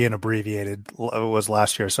 sloppy and abbreviated was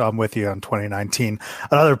last year. So I'm with you on 2019.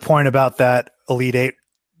 Another point about that Elite Eight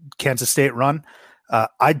Kansas State run.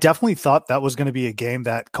 I definitely thought that was going to be a game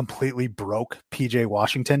that completely broke PJ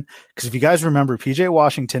Washington. Because if you guys remember, PJ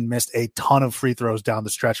Washington missed a ton of free throws down the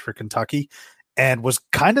stretch for Kentucky. and was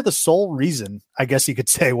kind of the sole reason, I guess you could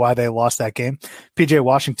say, why they lost that game. PJ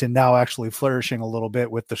Washington now actually flourishing a little bit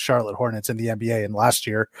with the Charlotte Hornets in the NBA. And last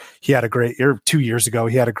year he had a great year. 2 years ago,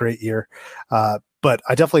 he had a great year. But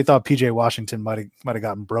I definitely thought PJ Washington might have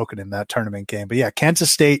gotten broken in that tournament game. But yeah,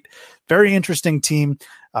 Kansas State, very interesting team.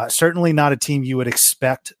 Certainly not a team you would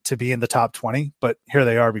expect to be in the top 20, but here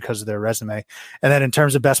they are because of their resume. And then in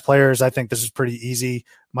terms of best players, I think this is pretty easy.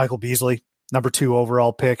 Michael Beasley, number 2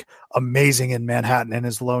 overall pick, amazing in Manhattan in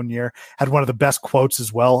his lone year. Had one of the best quotes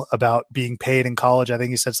as well about being paid in college. I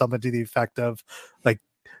think he said something to the effect of, like,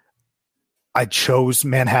 I chose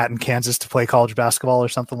Manhattan, Kansas to play college basketball or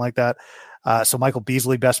something like that. So Michael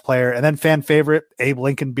Beasley, best player. And then fan favorite, Abe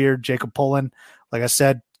Lincolnbeard, Jacob Pullen, like I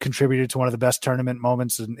said, contributed to one of the best tournament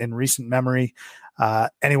moments in recent memory.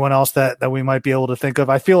 Anyone else that we might be able to think of?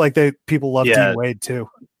 I feel like people love Dean Wade too.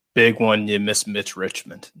 Big one, you missed Mitch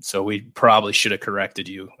Richmond. So we probably should have corrected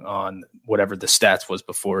you on whatever the stats was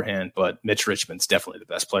beforehand, but Mitch Richmond's definitely the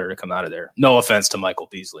best player to come out of there. No offense to Michael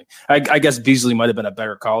Beasley. I guess Beasley might have been a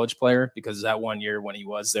better college player because that 1 year when he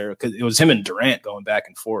was there, because it was him and Durant going back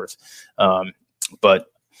and forth. But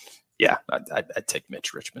yeah, I'd take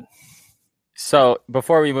Mitch Richmond. So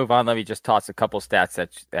before we move on, let me just toss a couple stats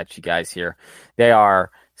at you guys here. They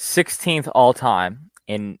are 16th all time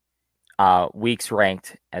in weeks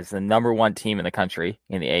ranked as the number 1 team in the country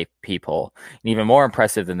in the AP poll. And even more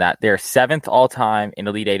impressive than that, they're 7th all time in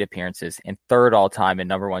Elite 8 appearances and 3rd all time in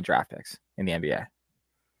number 1 draft picks in the NBA.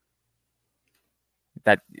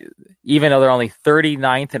 That even though they're only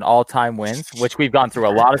 39th in all-time wins, which we've gone through a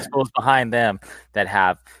lot of schools behind them that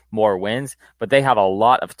have more wins, but they have a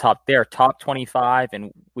lot of they're top 25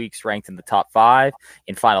 in weeks ranked in the top 5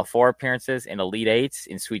 in Final Four appearances, in Elite 8s,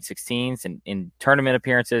 in Sweet 16s, and in tournament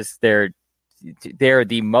appearances. They're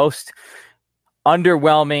the most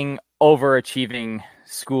underwhelming, overachieving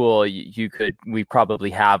school we probably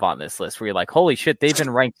have on this list, where you're like, holy shit, they've been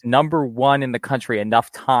ranked number 1 in the country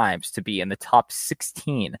enough times to be in the top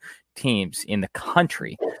 16 teams in the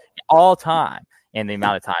country all time, and the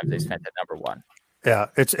amount of times they spent at number 1. Yeah,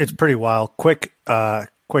 it's pretty wild. Quick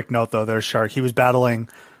note though, there's Shark.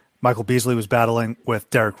 Michael Beasley was battling with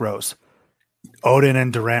Derrick Rose. Odin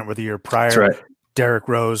and Durant were the year prior. That's right. Derrick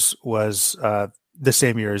Rose was the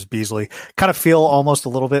same year as Beasley. Kind of feel almost a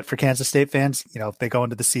little bit for Kansas State fans. You know, they go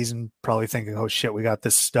into the season probably thinking, oh shit, we got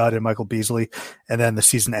this stud in Michael Beasley. And then the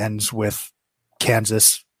season ends with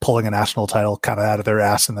Kansas pulling a national title kind of out of their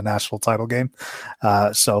ass in the national title game.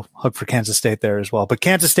 So hook for Kansas State there as well. But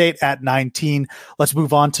Kansas State at 19. Let's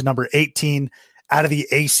move on to number 18 out of the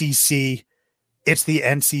ACC. It's the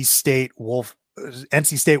NC State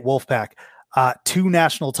Wolfpack. 2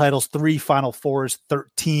 national titles, 3 Final Fours,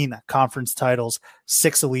 13 conference titles,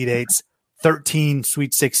 6 Elite 8s, 13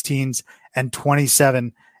 Sweet 16s, and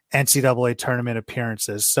 27 NCAA tournament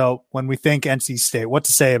appearances. So when we think NC State, what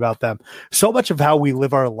to say about them? So much of how we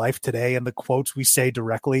live our life today and the quotes we say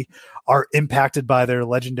directly are impacted by their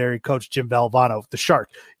legendary coach, Jim Valvano, the Shark.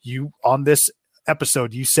 You, on this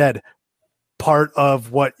episode, you said part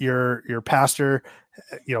of what your pastor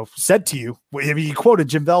said to you. I mean, you quoted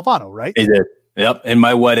Jim Valvano, right? He did. Yep. In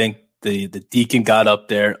my wedding, the deacon got up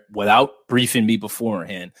there without briefing me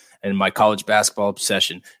beforehand, and my college basketball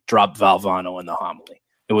obsession dropped Valvano in the homily.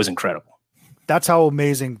 It was incredible. That's how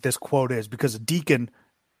amazing this quote is, because a deacon,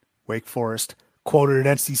 Wake Forest, quoted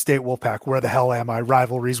an NC State Wolfpack. Where the hell am I?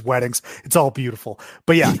 Rivalries, weddings. It's all beautiful.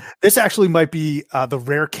 But yeah, this actually might be the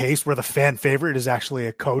rare case where the fan favorite is actually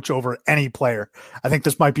a coach over any player. I think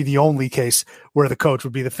this might be the only case where the coach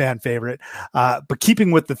would be the fan favorite. But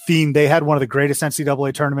keeping with the theme, they had one of the greatest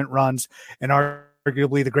NCAA tournament runs and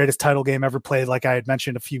arguably the greatest title game ever played, like I had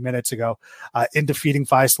mentioned a few minutes ago, in defeating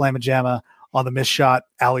Phi Slamma Jamma on the missed shot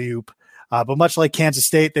alley-oop. But much like Kansas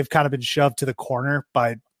State, they've kind of been shoved to the corner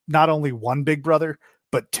by not only one big brother,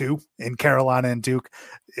 but 2 in Carolina and Duke.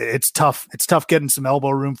 It's tough. It's tough getting some elbow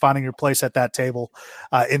room, finding your place at that table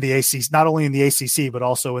in the ACC, not only in the ACC, but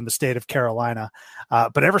also in the state of Carolina.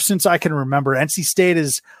 But ever since I can remember, NC State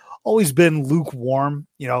has always been lukewarm,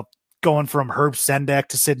 going from Herb Sendek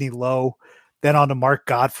to Sidney Lowe, then on to Mark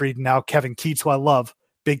Gottfried, and now Kevin Keats, who I love,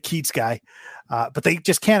 big Keats guy. But they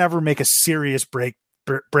just can't ever make a serious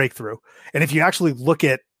breakthrough. And if you actually look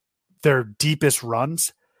at their deepest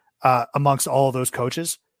runs, amongst all of those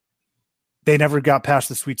coaches, they never got past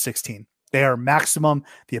the Sweet 16. They are the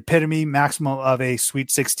epitome maximum of a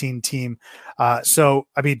Sweet 16 team. So,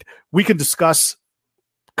 I mean, we can discuss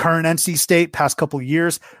current NC State past couple of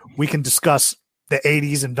years. We can discuss the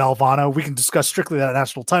 80s and Valvano. We can discuss strictly that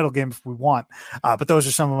national title game if we want. But those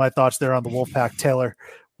are some of my thoughts there on the Wolfpack. Taylor,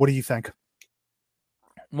 what do you think?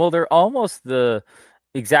 Well, they're almost the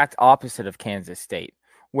exact opposite of Kansas State,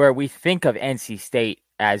 where we think of NC State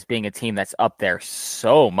as being a team that's up there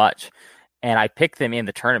so much. And I pick them in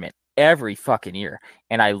the tournament every fucking year.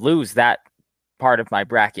 And I lose that part of my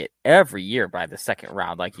bracket every year by the second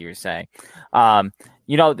round, like you were saying.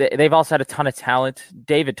 They've also had a ton of talent.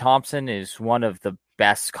 David Thompson is one of the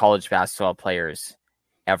best college basketball players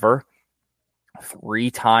ever.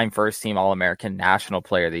 3-time first-team All-American, National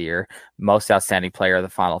Player of the Year, most outstanding player of the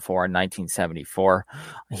Final Four in 1974.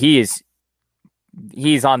 He's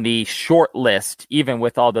on the short list, even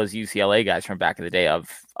with all those UCLA guys from back in the day, of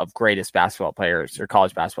greatest basketball players or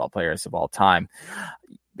college basketball players of all time.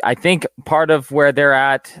 I think part of where they're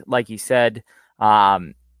at, like you said,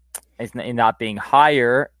 is in not being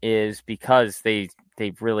higher is because they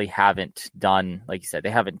really haven't done, like you said, they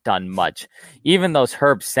haven't done much. Even those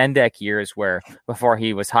Herb Sendek years where before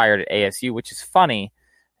he was hired at ASU, which is funny,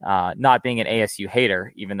 not being an ASU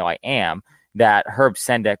hater, even though I am, that Herb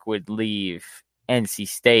Sendek would leave NC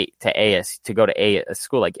State to go to a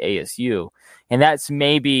school like ASU. And that's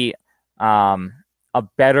maybe a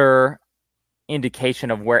better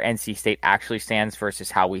indication of where NC State actually stands versus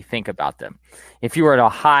how we think about them. If you were at a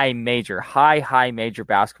high major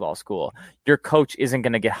basketball school, your coach isn't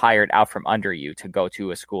going to get hired out from under you to go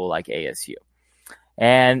to a school like ASU.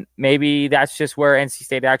 And maybe that's just where NC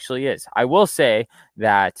State actually is. I will say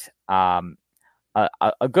that a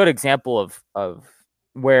good example of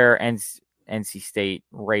where NC State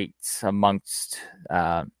rates amongst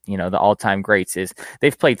the all-time greats is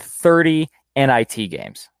they've played 30 NIT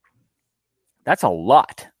games. That's a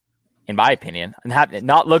lot, in my opinion. And having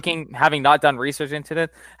not done research into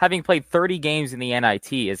it, having played 30 games in the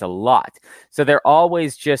NIT is a lot. So they're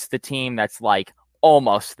always just the team that's like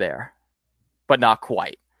almost there, but not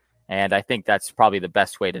quite. And I think that's probably the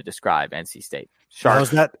best way to describe NC State.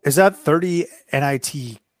 Is that 30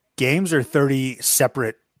 NIT games or 30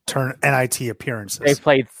 separate NIT appearances? They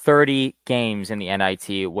played 30 games in the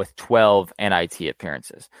NIT with 12 NIT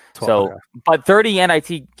appearances. 12, okay. But 30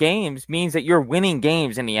 NIT games means that you're winning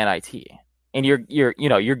games in the NIT, and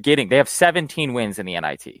you're getting. They have 17 wins in the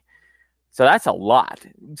NIT, so that's a lot.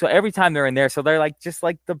 So every time they're in there, so they're like just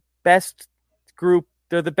like the best group.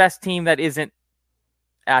 They're the best team that isn't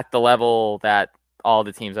at the level that all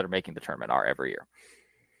the teams that are making the tournament are every year.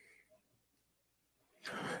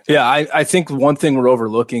 Yeah, I think one thing we're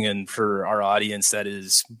overlooking, and for our audience that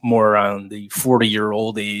is more around the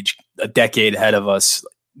 40-year-old age, a decade ahead of us,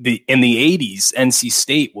 in the 80s, NC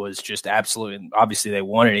State was just absolutely, obviously they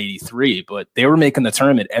won in 83, but they were making the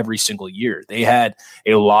tournament every single year. They had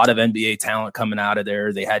a lot of NBA talent coming out of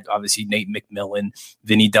there. They had obviously Nate McMillan,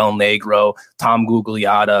 Vinny Del Negro, Tom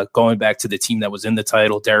Gugliotta, going back to the team that was in the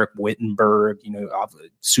title, Derek Wittenberg,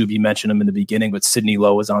 Subi mentioned him in the beginning, but Sidney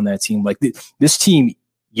Lowe was on that team. Like this team,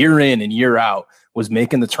 year in and year out, was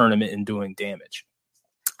making the tournament and doing damage.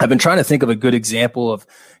 I've been trying to think of a good example of,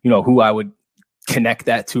 who I would connect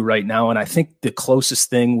that to right now. And I think the closest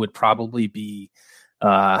thing would probably be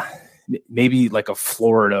maybe like a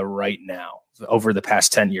Florida right now over the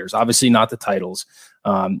past 10 years. Obviously not the titles.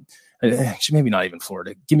 Actually, maybe not even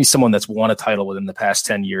Florida. Give me someone that's won a title within the past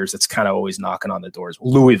 10 years that's kind of always knocking on the doors.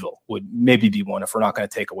 Louisville would maybe be one if we're not going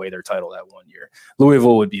to take away their title that one year.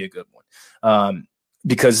 Louisville would be a good one.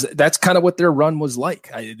 Because that's kind of what their run was like.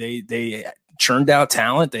 They churned out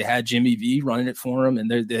talent. They had Jimmy V running it for them, and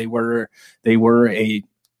they were a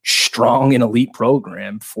strong and elite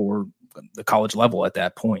program for the college level at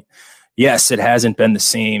that point. Yes, it hasn't been the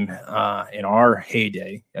same in our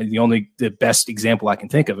heyday. The best example I can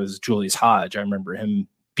think of is Julius Hodge. I remember him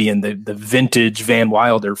being the vintage Van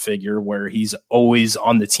Wilder figure, where he's always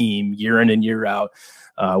on the team year in and year out.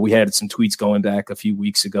 We had some tweets going back a few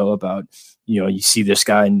weeks ago about, you see this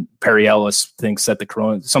guy, and Perry Ellis thinks that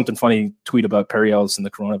something funny tweet about Perry Ellis and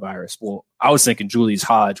the coronavirus. Well, I was thinking Julius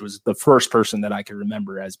Hodge was the first person that I could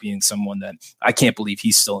remember as being someone that I can't believe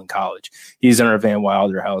he's still in college. He's in our Van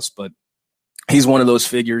Wilder house, but he's one of those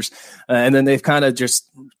figures. And then they've kind of just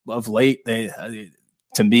of late, to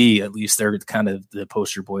me, at least, they're kind of the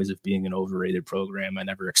poster boys of being an overrated program. I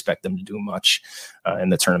never expect them to do much in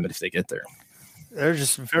the tournament if they get there. They're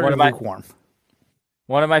just very lukewarm.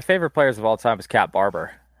 One of my favorite players of all time is Cat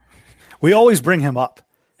Barber. We always bring him up.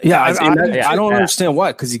 Yeah, I don't understand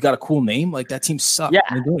why, because he got a cool name. Like, that team sucked. Yeah,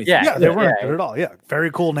 they weren't good at all. Yeah,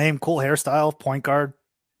 very cool name, cool hairstyle, point guard.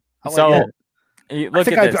 I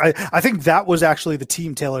think that was actually the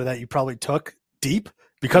team, Taylor, that you probably took deep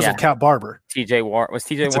because of Cat Barber. TJ Warren was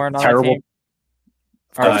TJ Warren on terrible,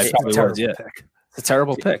 the team? It's a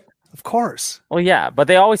terrible pick. Of course. Well, yeah, but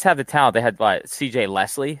they always have the talent. They had C.J.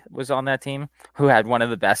 Leslie was on that team, who had one of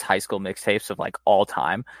the best high school mixtapes of like all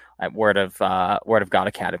time at Word of God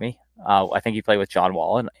Academy. I think he played with John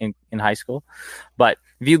Wall in high school. But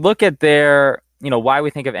if you look at their, why we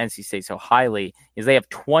think of NC State so highly is they have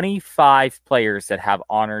 25 players that have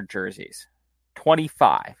honored jerseys.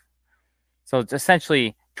 25. So it's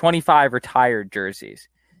essentially 25 retired jerseys.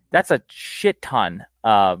 That's a shit ton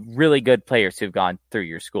of really good players who've gone through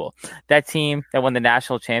your school. That team that won the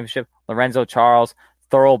national championship, Lorenzo Charles,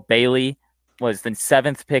 Thurl Bailey was the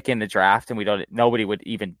 7th pick in the draft, and nobody would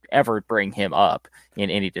even ever bring him up in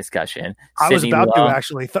any discussion. I was about to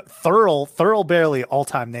actually. Thurl Bailey,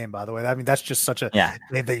 all-time name, by the way. I mean, that's just such a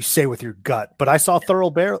name that you say with your gut. But I saw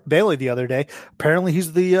Thurl Bailey the other day. Apparently,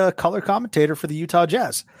 he's the color commentator for the Utah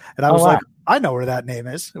Jazz, and I was like, I know where that name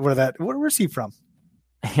is. Where's he from?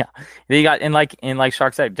 Yeah, they got in like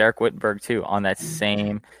Shark said, Derek Whittenberg too on that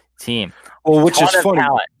same team. Well, which is funny,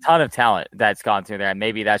 ton of talent that's gone through there, and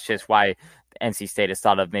maybe that's just why NC State is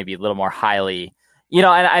thought of maybe a little more highly. And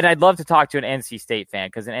I'd love to talk to an NC State fan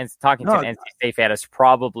because talking to an NC State fan is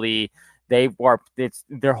probably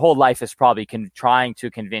their whole life is probably trying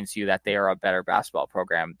to convince you that they are a better basketball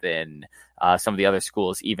program than some of the other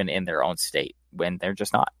schools, even in their own state, when they're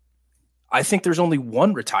just not. I think there's only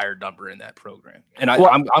one retired number in that program, and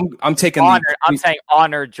I'm taking honor. I'm saying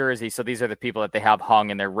honored jersey. So these are the people that they have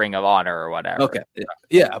hung in their ring of honor or whatever. Okay,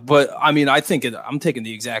 yeah, but I mean, I'm taking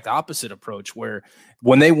the exact opposite approach. Where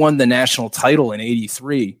when they won the national title in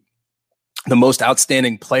 '83, the most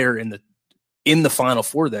outstanding player in the Final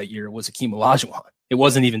Four that year was Hakeem Olajuwon. It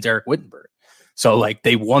wasn't even Derek Whittenberg. So like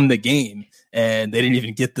they won the game, and they didn't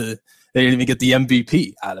even get the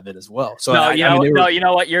MVP out of it as well. So you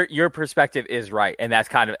know what? Your perspective is right, and that's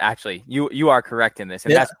kind of actually you are correct in this,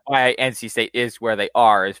 and that's why NC State is where they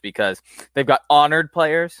are, is because they've got honored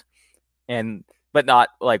players, but not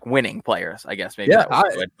like winning players. I guess maybe. I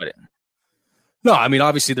would put it. No, I mean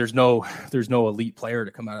obviously there's no elite player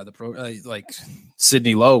to come out of the pro. Like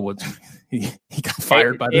Sidney Lowe would he got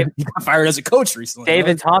fired he got fired as a coach recently.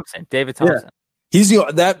 David Thompson. Yeah.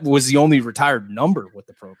 That was the only retired number with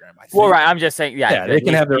the program, I think. Well, right. I'm just saying, they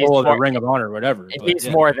can have their whole ring of honor or whatever. He's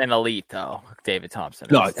more than elite, though, David Thompson.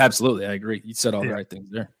 No, absolutely. I agree. You said all the right things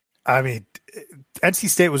there. I mean, NC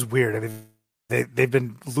State was weird. I mean, they've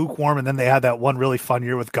been lukewarm, and then they had that one really fun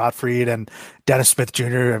year with Gottfried and Dennis Smith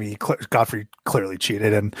Jr. I mean, Gottfried clearly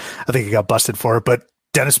cheated, and I think he got busted for it, but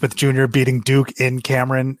Dennis Smith Jr. beating Duke in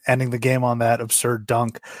Cameron, ending the game on that absurd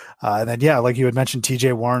dunk. And then, like you had mentioned,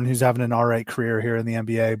 TJ Warren, who's having an all right career here in the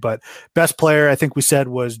NBA. But best player, I think we said,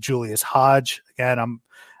 was Julius Hodge. Again,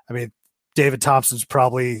 David Thompson's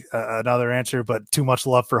probably another answer, but too much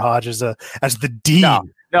love for Hodge as the dean.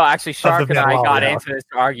 No, actually, Shark and I got into this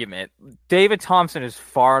argument. David Thompson is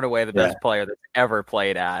far and away the best player that's ever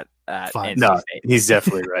played at NC State. He's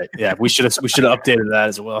definitely right. Yeah, we should have updated that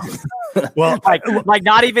as well. Well, like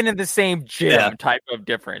not even in the same gym type of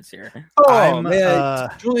difference here. Oh man,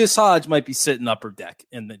 Julius Hodge might be sitting upper deck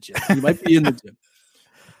in the gym. He might be in the gym.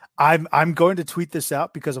 I'm going to tweet this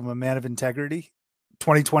out because I'm a man of integrity.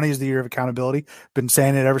 2020 is the year of accountability. Been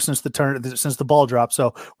saying it ever since the ball drop.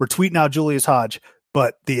 So we're tweeting out Julius Hodge,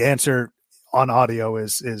 but the answer on audio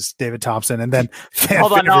is David Thompson. And then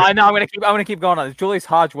hold on, I'm gonna keep going on this. Julius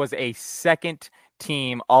Hodge was a second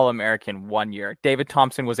team All-American 1 year. David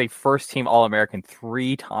Thompson was a first team All-American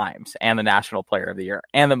 3 times and the National Player of the Year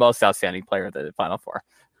and the most outstanding player of the Final Four.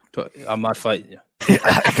 I'm not fighting you.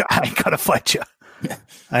 I ain't gonna fight you.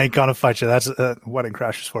 I ain't gonna fight you. That's wedding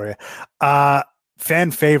crashes for you.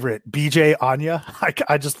 Fan favorite, BJ Anya.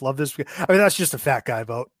 I just love this. I mean, that's just a fat guy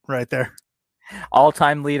vote right there.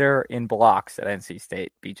 All-time leader in blocks at NC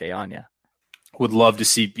State, BJ Anya. Would love to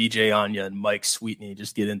see BJ Anya and Mike Sweetney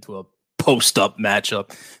just get into a post-up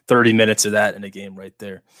matchup. 30 minutes of that in a game right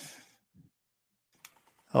there.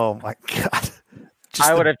 Oh my God!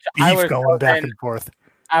 I would have going back and forth.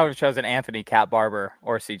 I would have chosen Anthony Cat Barber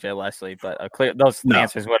or CJ Leslie, but those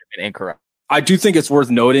answers would have been incorrect. I do think it's worth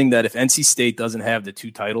noting that if NC State doesn't have the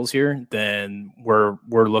 2 titles here, then we're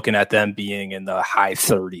looking at them being in the high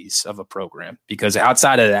 30s of a program, because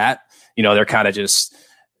outside of that, they're kind of just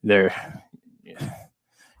you're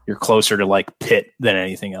closer to like Pitt than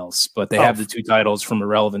anything else, but they have the 2 titles from a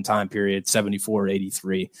relevant time period, 74,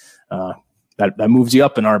 83. That moves you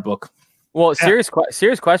up in our book. Well, serious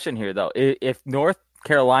question here though. If North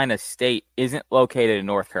Carolina State isn't located in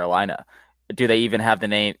North Carolina, do they even have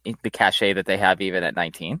the cachet that they have even at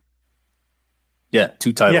 19? Yeah,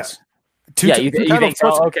 2 titles. Yeah. You think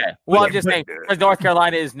so? Okay. Well, I'm just saying, because North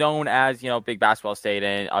Carolina is known as, big basketball state,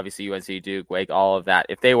 and obviously UNC, Duke, Wake, all of that.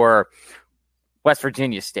 If they were West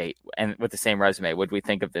Virginia State, and with the same resume, would we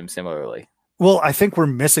think of them similarly? Well, I think we're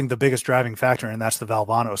missing the biggest driving factor, and that's the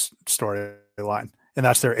Valvano storyline. And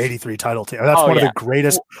that's their 83 title team. That's one of the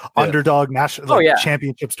greatest underdog national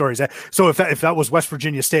championship stories. So if that was West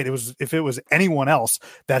Virginia State, if it was anyone else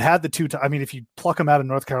that had the two, I mean, if you pluck them out of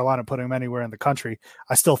North Carolina, put them anywhere in the country,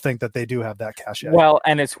 I still think that they do have that cachet. Well,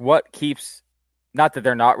 and it's what keeps, not that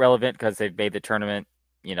they're not relevant because they've made the tournament,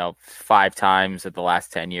 5 times in the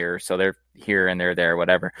last 10 years. So they're here and they're there,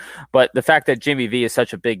 whatever. But the fact that Jimmy V is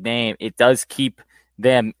such a big name, it does keep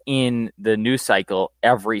them in the news cycle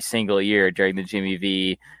every single year during the Jimmy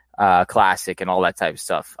V Classic and all that type of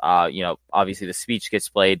stuff. Obviously the speech gets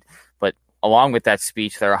played, but along with that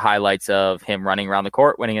speech, there are highlights of him running around the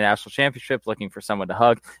court, winning a national championship, looking for someone to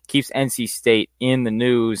hug. Keeps NC State in the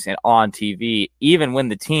news and on TV, even when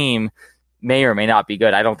the team may or may not be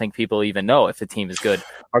good. I don't think people even know if the team is good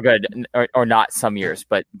or not some years,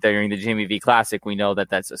 but during the Jimmy V Classic, we know that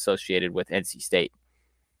that's associated with NC State.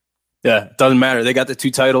 Yeah, doesn't matter. They got the 2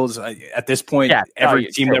 titles at this point. Every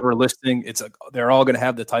team that we're listing, they're all going to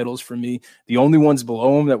have the titles for me. The only ones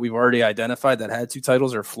below them that we've already identified that had 2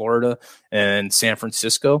 titles are Florida and San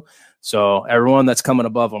Francisco. So everyone that's coming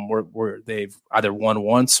above them, they've either won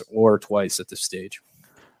once or twice at this stage.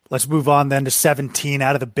 Let's move on then to 17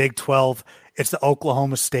 out of the Big 12. It's the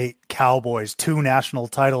Oklahoma State Cowboys, 2 national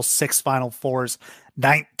titles, 6 Final Fours,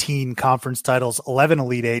 19 conference titles, 11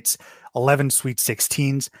 Elite Eights, 11 Sweet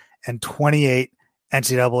 16s, and 28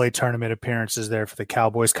 NCAA tournament appearances there for the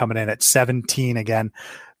Cowboys, coming in at 17 again.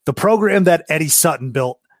 The program that Eddie Sutton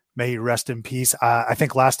built, may he rest in peace. I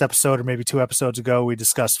think last episode or maybe 2 episodes ago, we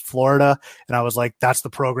discussed Florida, and I was like, that's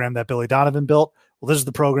the program that Billy Donovan built. Well, this is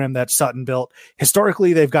the program that Sutton built.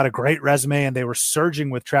 Historically, they've got a great resume, and they were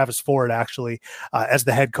surging with Travis Ford, actually, as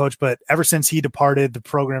the head coach. But ever since he departed, the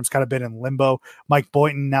program's kind of been in limbo. Mike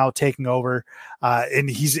Boynton now taking over,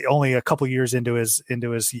 and he's only a couple years into his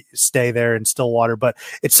stay there in Stillwater. But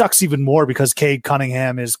it sucks even more because Cade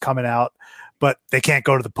Cunningham is coming out, but they can't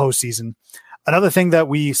go to the postseason. Another thing that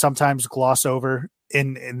we sometimes gloss over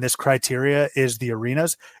in this criteria is the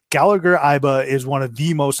arenas. Gallagher-Iba is one of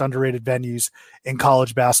the most underrated venues in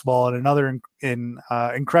college basketball, and another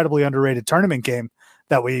incredibly underrated tournament game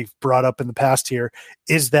that we've brought up in the past here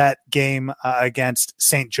is that game against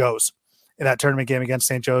St. Joe's. In that tournament game against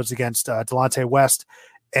St. Joe's against Delonte West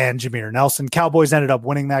and Jameer Nelson. Cowboys ended up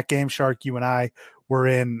winning that game. Shark, you and I were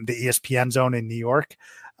in the ESPN zone in New York,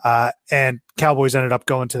 and Cowboys ended up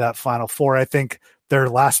going to that Final Four. I think their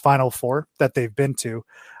last Final Four that they've been to.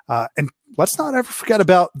 And let's not ever forget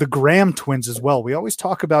about the Graham twins as well. We always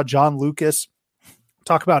talk about John Lucas,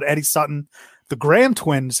 talk about Eddie Sutton. The Graham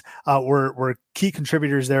twins were key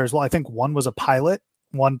contributors there as well. I think one was a pilot.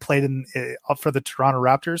 One played up for the Toronto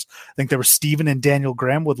Raptors. I think there were Stephen and Daniel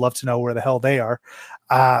Graham. Would love to know where the hell they are.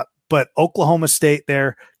 But Oklahoma State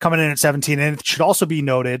there coming in at 17. And it should also be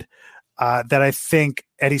noted that I think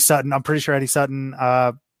Eddie Sutton, I'm pretty sure Eddie Sutton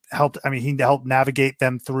helped. I mean, he helped navigate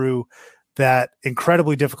them through that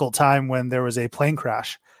incredibly difficult time when there was a plane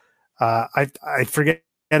crash. I forget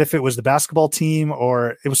if it was the basketball team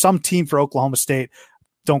or it was some team for Oklahoma State.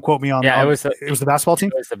 Don't quote me on that. It was the basketball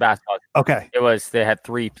team. It was the basketball team. Okay. They had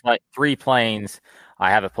three planes.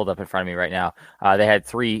 I have it pulled up in front of me right now. They had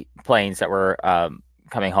 3 planes that were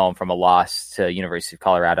coming home from a loss to University of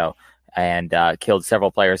Colorado and killed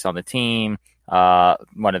several players on the team.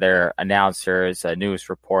 One of their announcers, a news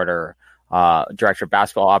reporter, director of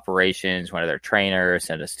basketball operations, one of their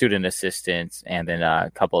trainers, and a student assistant, and then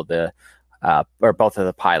a couple of the or both of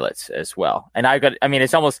the pilots as well. And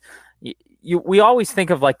it's almost we always think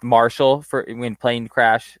of like Marshall for when plane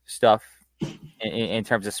crash stuff in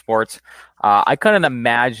terms of sports. I couldn't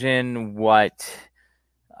imagine what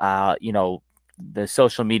the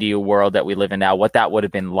social media world that we live in now, what that would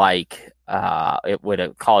have been like. It would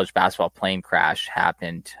a college basketball plane crash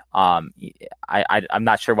happened. I'm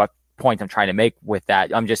not sure what point I'm trying to make with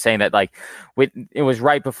that. I'm just saying that it was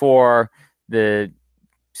right before the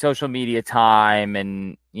social media time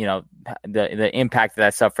and the impact of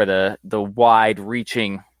that stuff for the wide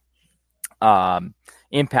reaching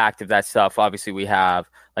impact of that stuff. Obviously we have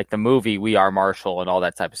like the movie We Are Marshall and all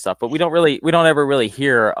that type of stuff, but we don't ever really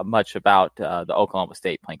hear much about the Oklahoma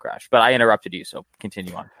State plane crash. But I interrupted you, so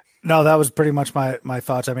continue on. No, that was pretty much my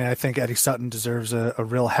thoughts. I mean, I think Eddie Sutton deserves a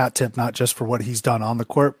real hat tip, not just for what he's done on the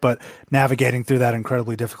court, but navigating through that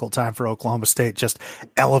incredibly difficult time for Oklahoma State just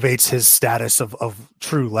elevates his status of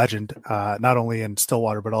true legend, not only in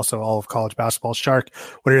Stillwater, but also all of college basketball. Shark,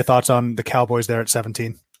 what are your thoughts on the Cowboys there at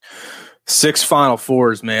 17? 6 Final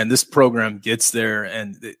Fours, man. This program gets there,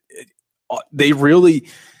 and they really,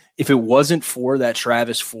 if it wasn't for that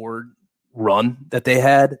Travis Ford run that they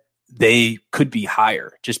had, they could be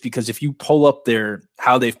higher, just because if you pull up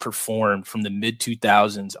how they've performed from the mid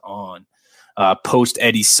 2000s on, post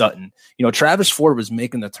Eddie Sutton, Travis Ford was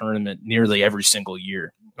making the tournament nearly every single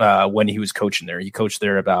year when he was coaching there. He coached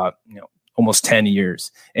there about almost 10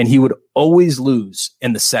 years, and he would always lose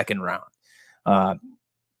in the second round.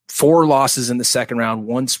 4 losses in the second round,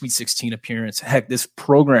 1 Sweet 16 appearance. Heck, this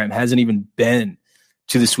program hasn't even been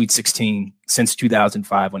to the Sweet 16 since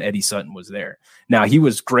 2005 when Eddie Sutton was there. Now, he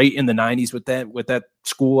was great in the 90s with that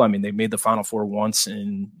school. I mean, they made the Final Four once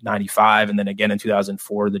in 95 and then again in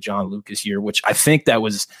 2004, the John Lucas year, which I think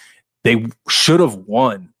they should have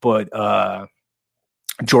won, but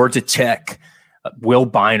Georgia Tech, Will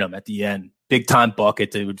Bynum at the end, big time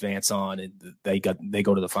bucket to advance on, and they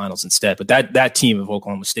go to the finals instead. But that team of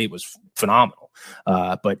Oklahoma State was phenomenal.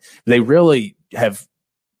 But they really have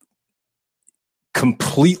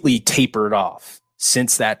completely tapered off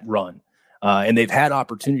since that run, and they've had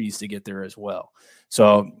opportunities to get there as well.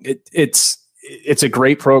 So it's a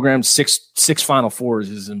great program. Six Final Fours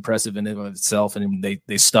is impressive in and of itself, and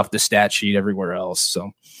they stuffed the stat sheet everywhere else.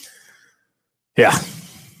 So yeah.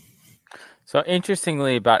 So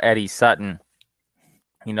interestingly about Eddie Sutton,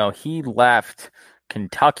 he left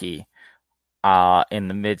Kentucky in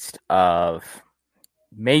the midst of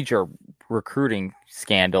major recruiting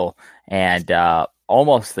scandal and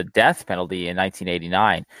almost the death penalty in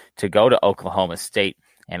 1989 to go to Oklahoma State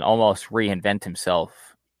and almost reinvent himself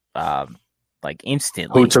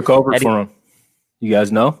instantly. Who took over for him? You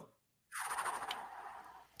guys know?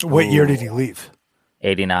 What year did he leave?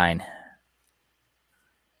 89.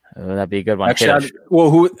 That'd be a good one. Actually,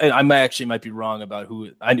 I might be wrong about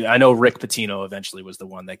who. I know Rick Pitino eventually was the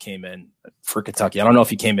one that came in for Kentucky. I don't know if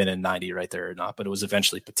he came in 90 right there or not, but it was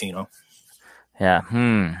eventually Pitino. Yeah.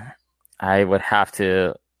 I would have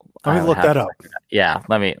to. Let me look that up. Yeah.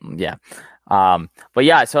 But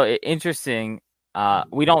yeah, so interesting.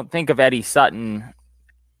 We don't think of Eddie Sutton.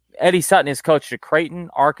 Eddie Sutton is coached at Creighton,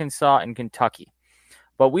 Arkansas, and Kentucky.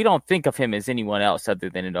 But we don't think of him as anyone else other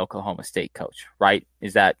than an Oklahoma State coach, right?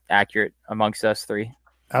 Is that accurate amongst us three?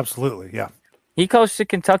 Absolutely, yeah. He coached at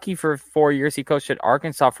Kentucky for 4 years. He coached at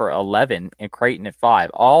Arkansas for 11 and Creighton at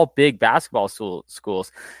 5. All big basketball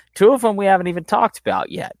schools. 2 of them we haven't even talked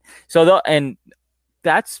about yet. And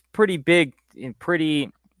that's pretty big and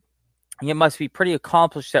you must be pretty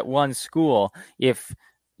accomplished at one school if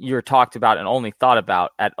you're talked about and only thought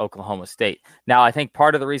about at Oklahoma State. Now, I think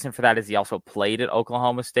part of the reason for that is he also played at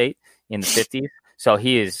Oklahoma State in the 50s. So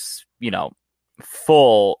he is,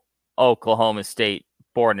 full Oklahoma State,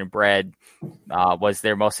 born and bred, was one of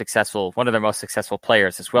their most successful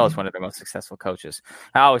players, as well as one of their most successful coaches.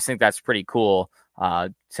 I always think that's pretty cool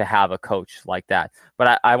to have a coach like that.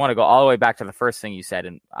 But I want to go all the way back to the first thing you said.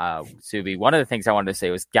 And Subi, one of the things I wanted to say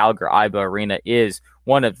was Gallagher-Iba Arena is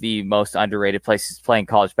one of the most underrated places playing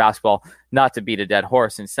college basketball. Not to beat a dead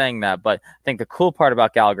horse in saying that, but I think the cool part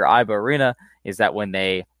about Gallagher-Iba Arena is that when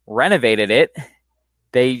they renovated it,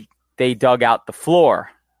 they dug out the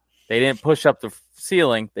floor. They didn't push up the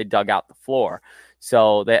ceiling, they dug out the floor.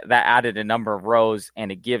 So that added a number of rows,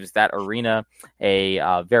 and it gives that arena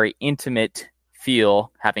a very intimate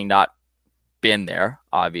feel, having not been there,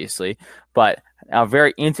 obviously, but a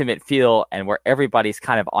very intimate feel, and where everybody's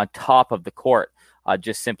kind of on top of the court,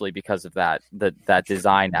 just simply because of that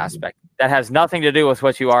design aspect. That has nothing to do with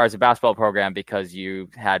what you are as a basketball program, because you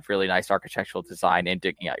had really nice architectural design in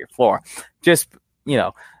digging out your floor. Just,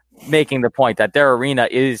 making the point that their arena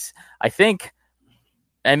is, I think,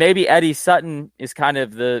 and maybe Eddie Sutton is kind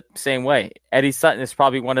of the same way. Eddie Sutton is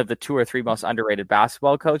probably one of the 2 or 3 most underrated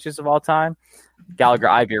basketball coaches of all time.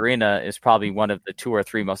 Gallagher-Iba Arena is probably one of the 2 or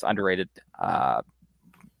 3 most underrated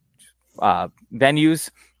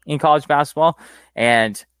venues in college basketball.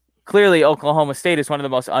 And clearly Oklahoma State is one of the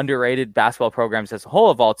most underrated basketball programs as a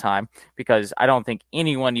whole of all time, because I don't think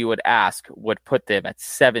anyone you would ask would put them at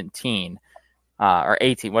 17 or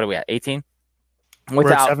 18. What are we at? 18?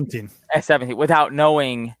 We're at 17. At 17, without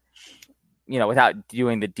knowing, without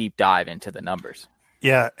doing the deep dive into the numbers.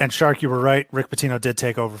 Yeah, and Shark, you were right. Rick Pitino did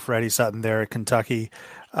take over for Eddie Sutton there at Kentucky.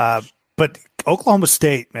 But Oklahoma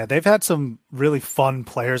State, man, they've had some really fun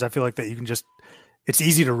players. I feel like that you can just – it's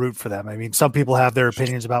easy to root for them. I mean, some people have their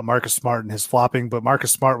opinions about Marcus Smart and his flopping, but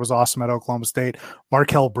Marcus Smart was awesome at Oklahoma State.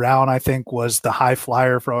 Markel Brown, I think, was the high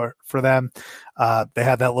flyer for them. They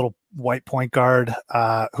had that little white point guard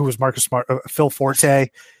who was Marcus Smart, Phil Forte.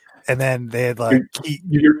 And then they had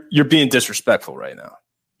you're being disrespectful right now.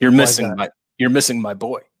 You're missing my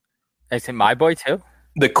boy. I say my boy too.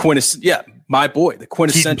 My boy, the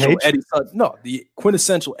quintessential Eddie Sutton. No, the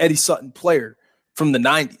quintessential Eddie Sutton player from the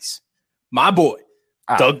 90s. My boy.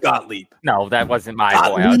 Doug Gottlieb. No, that wasn't my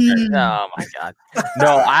boy. Oh my God.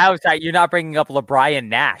 No, I was like, you're not bringing up LeBron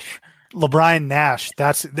Nash. LeBron Nash.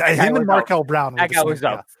 That's him and Markel Brown. That guy was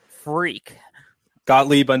a freak.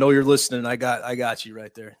 Gottlieb, I know you're listening. I got you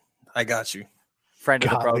right there. I got you. Friend of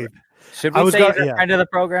the program. Should we say he's a friend of the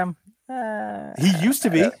program? He used to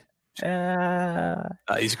be. He's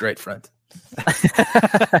a great friend.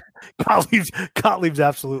 Gottlieb's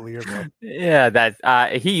absolutely your boy. Yeah,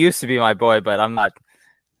 that he used to be my boy, but I'm not.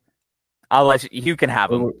 I'll let you can have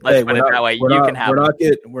him. Let's put it that way. You can have him.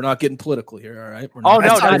 We're not getting political here, all right?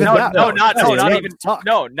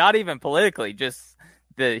 Not even politically. Just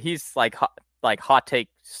he's like hot take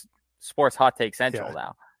sports hot take central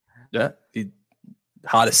now. Yeah,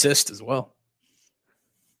 hot assist as well.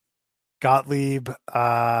 Gottlieb,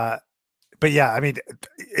 but yeah, I mean,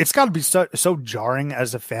 it's got to be so jarring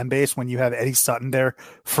as a fan base when you have Eddie Sutton there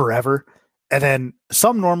forever. And then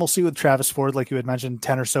some normalcy with Travis Ford, like you had mentioned,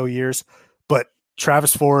 10 or so years. But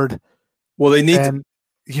Travis Ford, well, they need to,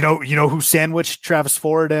 you know who sandwiched Travis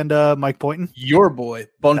Ford and Mike Boynton? Your boy,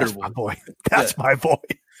 That's my boy. That's my boy.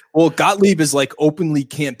 Well, Gottlieb is like openly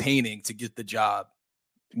campaigning to get the job,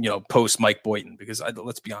 post Mike Boynton, because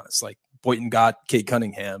let's be honest, like Boynton got Cade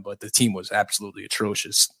Cunningham, but the team was absolutely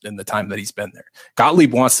atrocious in the time that he's been there.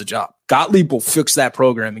 Gottlieb wants the job. Gottlieb will fix that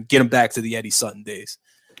program and get him back to the Eddie Sutton days.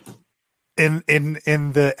 In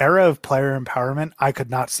the era of player empowerment, I could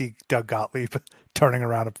not see Doug Gottlieb turning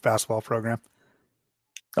around a basketball program.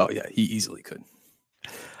 Oh yeah, he easily could.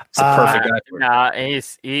 It's a perfect guy. Nah,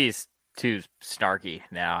 he's too snarky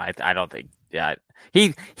now. I don't think. Yeah,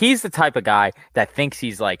 he's the type of guy that thinks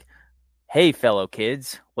he's like, hey, fellow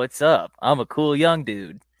kids, what's up? I'm a cool young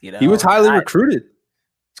dude. He was highly recruited.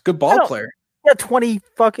 It's a good ball player. Yeah,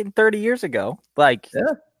 30 years ago. Like,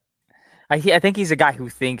 yeah. I think he's a guy who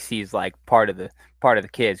thinks he's like part of the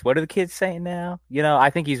kids. What are the kids saying now? I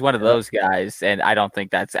think he's one of those guys, and I don't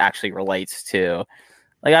think that's actually relates to.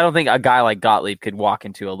 Like, I don't think a guy like Gottlieb could walk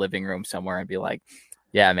into a living room somewhere and be like,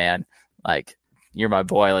 "Yeah, man, like you're my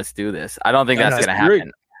boy. Let's do this." I don't think that's going to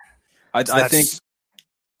happen. I think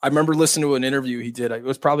I remember listening to an interview he did. It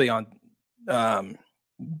was probably on.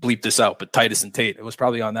 Bleep this out, but Titus and Tate. It was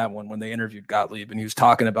probably on that one when they interviewed Gottlieb, and he was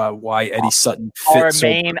talking about why Eddie Sutton fits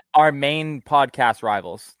our main podcast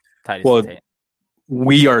rivals. Titus and Tate.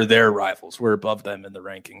 We are their rivals. We're above them in the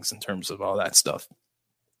rankings in terms of all that stuff.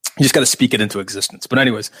 You just got to speak it into existence. But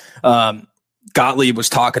anyways, Gottlieb was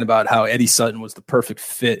talking about how Eddie Sutton was the perfect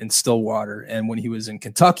fit in Stillwater. And when he was in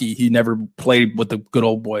Kentucky, he never played with the good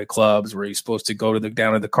old boy clubs where he's supposed to go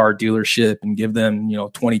down to the car dealership and give them,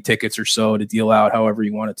 20 tickets or so to deal out however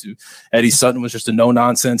he wanted to. Eddie Sutton was just a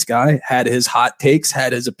no-nonsense guy, had his hot takes,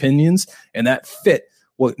 had his opinions, and that fit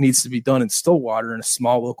what needs to be done in Stillwater in a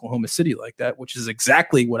small Oklahoma city like that, which is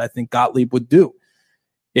exactly what I think Gottlieb would do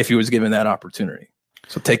if he was given that opportunity.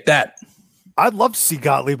 So take that. I'd love to see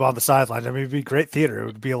Gottlieb on the sidelines. I mean, it'd be great theater. It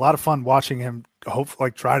would be a lot of fun watching him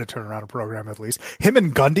hopefully try to turn around a program at least. Him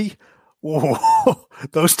and Gundy, whoa,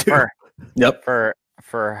 those two.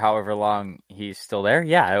 For however long he's still there,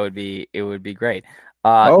 yeah, it would be great.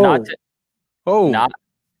 Not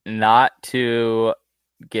to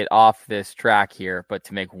get off this track here, but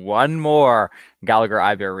to make one more Gallagher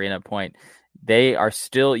Iber Arena point, they are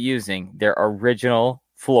still using their original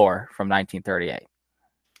floor from 1938.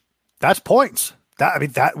 That's points.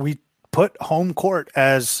 That we put home court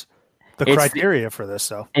as the criteria for this.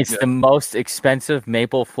 So it's the most expensive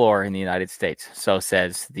maple floor in the United States. So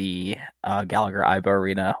says the Gallagher Iber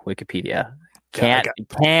Arena Wikipedia. Can't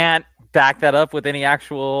back that up with any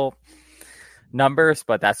actual numbers,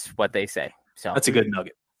 but that's what they say. So that's a good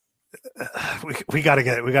nugget. We got to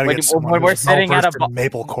get when we're sitting at a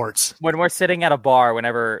maple courts. When we're sitting at a bar,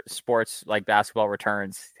 whenever sports like basketball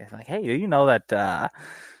returns, it's like, hey, do you know that?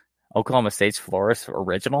 Oklahoma State's floor is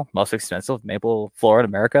original, most expensive maple floor in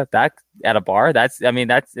America. That at a bar, it's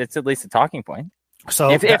at least a talking point. So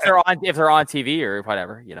if they're on TV or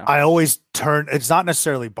whatever, I always turn. It's not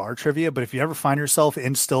necessarily bar trivia, but if you ever find yourself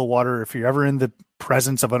in Stillwater, if you're ever in the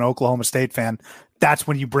presence of an Oklahoma State fan, that's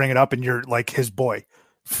when you bring it up and you're like his boy.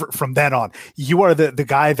 From then on, you are the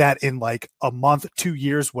guy that in like a month, 2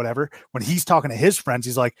 years, whatever, when he's talking to his friends,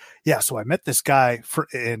 he's like, yeah, so I met this guy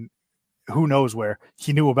in who knows where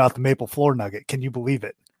he knew about the maple floor nugget. Can you believe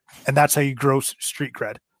it? And that's how you grow street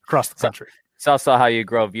cred across the country. It's also how you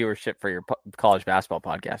grow viewership for your college basketball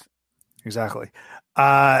podcast. Exactly.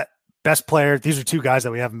 Best player. These are two guys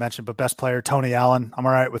that we haven't mentioned, but best player, Tony Allen. I'm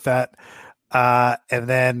all right with that. And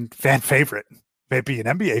then fan favorite, maybe an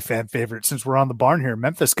NBA fan favorite since we're on the barn here.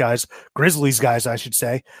 Memphis guys, Grizzlies guys, I should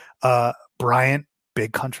say. Bryant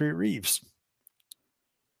Big Country Reeves.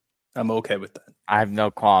 I'm okay with that. I have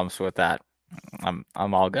no qualms with that. I'm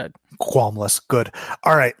all good. Qualmless. Good.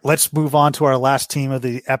 All right. Let's move on to our last team of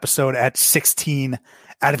the episode at 16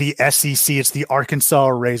 out of the SEC. It's the Arkansas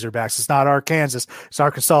Razorbacks. It's not Arkansas. It's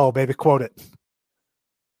Arkansas, baby. Quote it.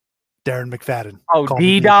 Darren McFadden. Oh, Call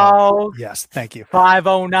me D-Dog. Yes. Thank you.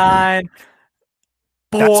 509.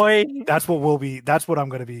 Boy. That's what I'm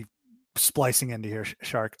going to be splicing into here,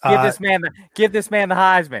 Shark. Give this man the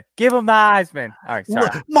Heisman. Give him the Heisman. All right,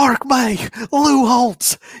 sorry. Mark May, Lou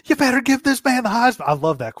Holtz. You better give this man the Heisman. I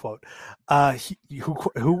love that quote.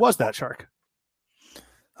 Who was that, Shark?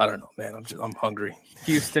 I don't know, man. I'm hungry.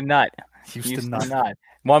 Houston Nut. Houston Nut.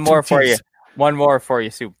 One more for you,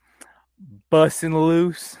 Soup. Bussin'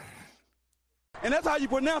 loose. And that's how you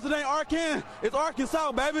pronounce it, ain't Arkansas. It's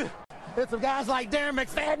Arkansas, baby. It's some guys like Darren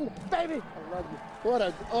McFadden, baby. I love you. What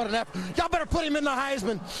an effort. Y'all better put him in the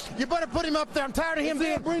Heisman. You better put him up there. I'm tired of him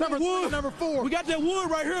being number 3, number 4. We got that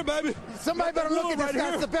wood right here, baby. Somebody better look at this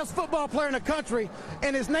guy. He's the best football player in the country,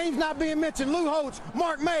 and his name's not being mentioned. Lou Holtz,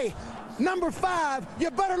 Mark May, number 5.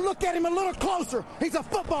 You better look at him a little closer. He's a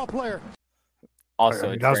football player.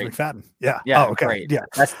 Also, that was McFadden. Yeah. Yeah. Oh, okay. Great. Yeah.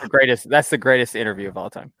 That's the greatest interview of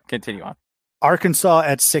all time. Continue on. Arkansas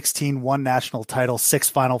at 16, 1 national title, 6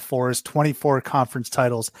 Final Fours, 24 conference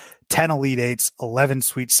titles, 10 Elite Eights, 11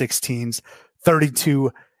 Sweet 16s,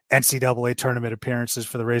 32 NCAA tournament appearances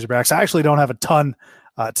for the Razorbacks. I actually don't have a ton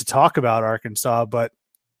to talk about Arkansas, but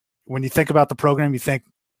when you think about the program, you think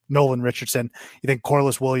Nolan Richardson, you think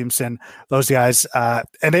Corliss Williamson, those guys.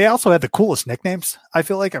 And they also had the coolest nicknames, I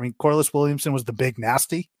feel like. I mean, Corliss Williamson was the Big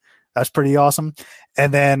Nasty. That's pretty awesome.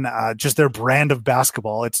 And then just their brand of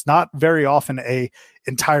basketball. It's not very often a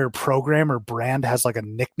entire program or brand has like a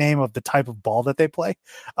nickname of the type of ball that they play.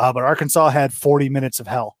 But Arkansas had 40 minutes of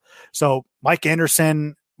hell. So Mike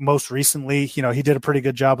Anderson, most recently, he did a pretty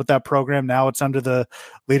good job with that program. Now it's under the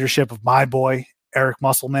leadership of my boy, Eric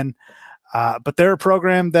Musselman. But they're a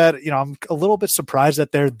program that, I'm a little bit surprised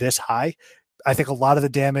that they're this high. I think a lot of the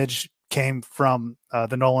damage came from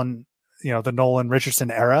the Nolan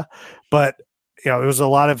Richardson era, but it was a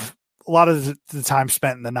lot of the time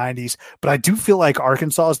spent in the 90s. But I do feel like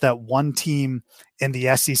Arkansas is that one team in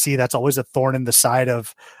the SEC that's always a thorn in the side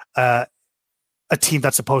of a team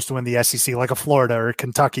that's supposed to win the SEC, like a Florida or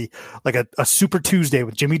Kentucky, like a Super Tuesday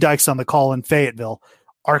with Jimmy Dykes on the call in Fayetteville.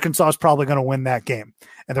 Arkansas is probably going to win that game,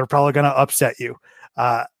 and they're probably going to upset you.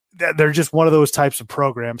 They're just one of those types of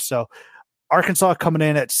programs. So Arkansas coming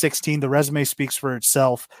in at 16, the resume speaks for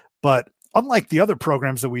itself. But unlike the other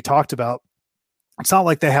programs that we talked about, it's not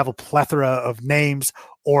like they have a plethora of names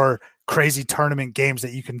or crazy tournament games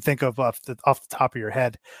that you can think of off the top of your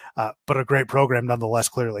head, but a great program nonetheless,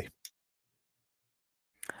 clearly.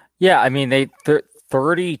 Yeah, I mean,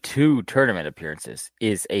 32 tournament appearances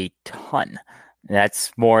is a ton.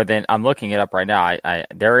 That's more than I'm looking it up right now.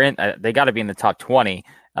 They got to be in the top 20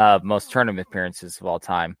 of most tournament appearances of all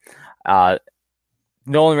time.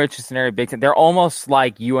 Nolan Richardson area Big Ten. They're almost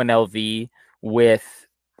like UNLV with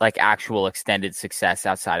like actual extended success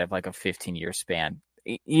outside of like a 15-year span,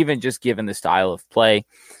 even just given the style of play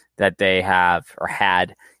that they have or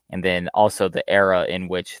had, and then also the era in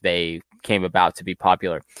which they came about to be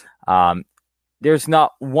popular. There's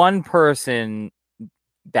not one person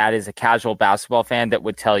that is a casual basketball fan that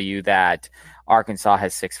would tell you that Arkansas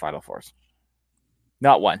has 6 Final Fours.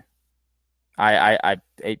 Not one.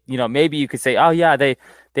 Maybe you could say, oh yeah, they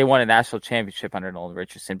won a national championship under Nolan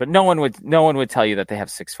Richardson, but no one would tell you that they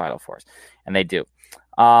have 6 Final Fours, and they do.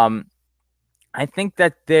 I think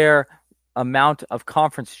that their amount of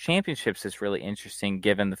conference championships is really interesting,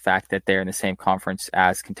 given the fact that they're in the same conference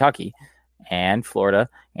as Kentucky and Florida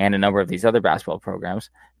and a number of these other basketball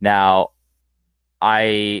programs. Now,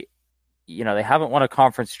 they haven't won a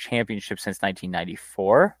conference championship since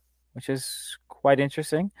 1994, which is quite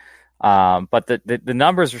interesting. But the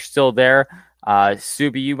numbers are still there.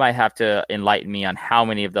 Subi, you might have to enlighten me on how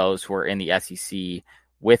many of those were in the SEC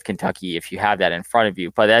with Kentucky, if you have that in front of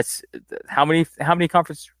you. But that's how many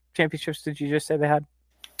conference championships did you just say they had?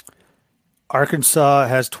 Arkansas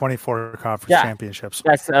has 24 conference championships.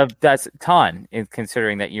 That's a ton,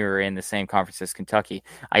 considering that you're in the same conference as Kentucky.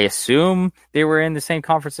 I assume they were in the same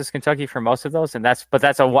conference as Kentucky for most of those, and that's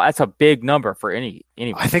a big number for any.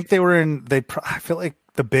 I think they were in. I feel like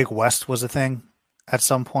the Big West was a thing at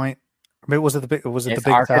some point. Maybe was it the Big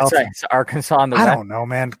South? It's Arkansas on the West. I don't know,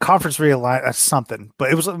 man. Conference realignment, something,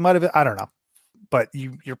 but it might have been. I don't know, but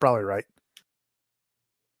you're probably right.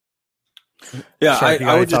 Yeah,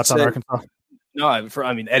 I would thoughts just say, on Arkansas. No,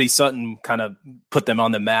 Eddie Sutton kind of put them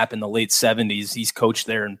on the map in the late 70s. He's coached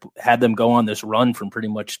there and had them go on this run from pretty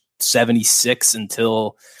much 76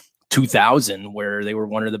 until 2000, where they were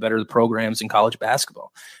one of the better programs in college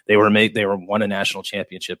basketball. They won a national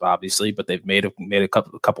championship, obviously, but they've made a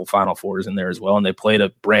couple Final Fours in there as well, and they played a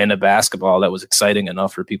brand of basketball that was exciting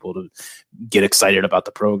enough for people to get excited about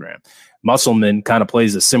the program. Musselman kind of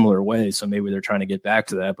plays a similar way, so maybe they're trying to get back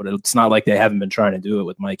to that, but it's not like they haven't been trying to do it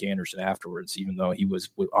with Mike Anderson afterwards, even though he was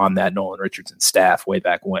on that Nolan Richardson staff way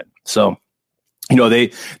back when. So,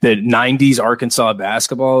 the 90s Arkansas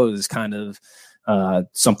basketball is kind of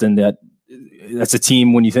something that's a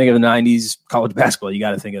team. When you think of the 90s college basketball, you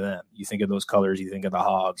got to think of them. You think of those colors, you think of the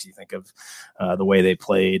Hogs, you think of the way they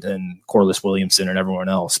played, and Corliss Williamson and everyone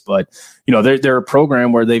else. But they're a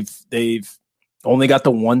program where they've only got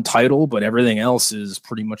the one title, but everything else is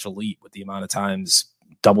pretty much elite, with the amount of times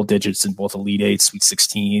double digits in both Elite 8, Sweet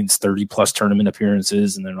 16s, 30-plus tournament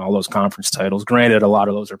appearances, and then all those conference titles. Granted, a lot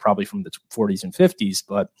of those are probably from the 40s and 50s,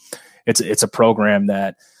 but it's a program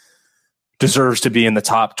that deserves to be in the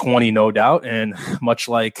top 20, no doubt. And much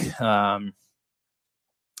like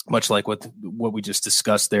with what we just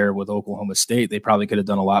discussed there with Oklahoma State, they probably could have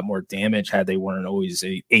done a lot more damage had they weren't always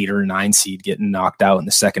a 8 or 9 seed getting knocked out in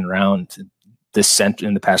the second round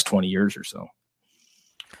in the past 20 years or so.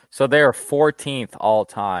 So they are 14th all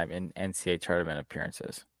time in NCAA tournament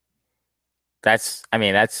appearances. That's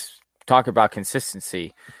talk about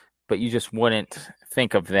consistency, but you just wouldn't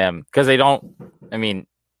think of them because they don't.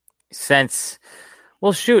 Since the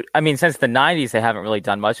 90s, they haven't really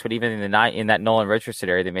done much. But even in that Nolan Richardson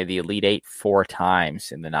area, they made the Elite 8 4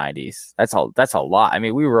 times in the 90s. That's a lot.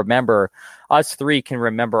 We remember, us three can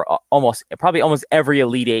remember almost every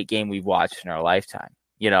Elite 8 game we've watched in our lifetime.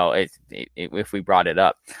 If we brought it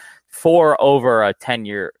up, 4 over a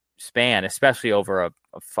 10-year span, especially over a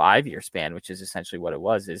 5-year span, which is essentially what it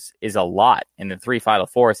was, is a lot. And the 3 Final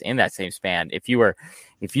Fours in that same span. If you were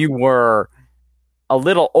a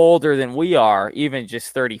little older than we are, even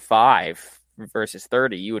just 35 versus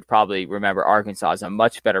 30, you would probably remember Arkansas as a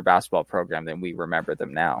much better basketball program than we remember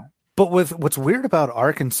them now. But what's weird about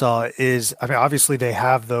Arkansas is, obviously they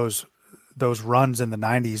have those runs in the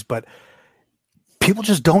 90s, but people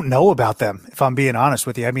just don't know about them, if I'm being honest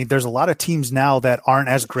with you. There's a lot of teams now that aren't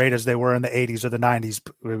as great as they were in the 80s or the 90s.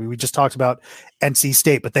 We just talked about NC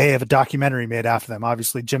State, but they have a documentary made after them.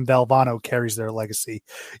 Obviously, Jim Valvano carries their legacy.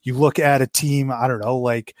 You look at a team, I don't know,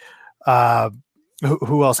 like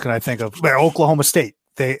who else can I think of? Oklahoma State.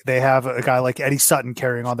 They have a guy like Eddie Sutton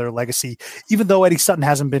carrying on their legacy, even though Eddie Sutton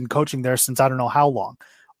hasn't been coaching there since I don't know how long.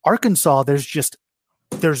 Arkansas,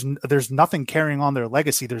 there's nothing carrying on their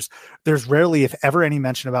legacy. There's rarely, if ever, any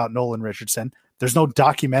mention about Nolan Richardson. There's no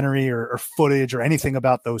documentary or footage or anything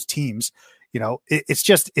about those teams.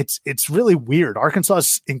 It's really weird. Arkansas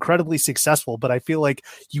is incredibly successful, but I feel like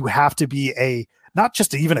you have to be not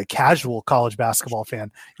just even a casual college basketball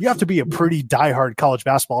fan. You have to be a pretty diehard college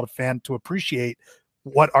basketball fan to appreciate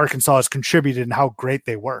what Arkansas has contributed and how great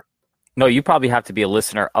they were. No, you probably have to be a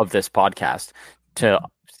listener of this podcast to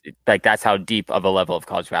that's how deep of a level of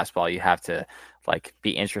college basketball you have to be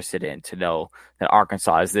interested in to know that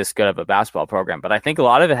Arkansas is this good of a basketball program. But I think a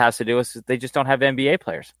lot of it has to do with they just don't have NBA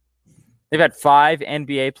players. They've had 5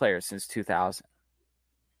 NBA players since 2000.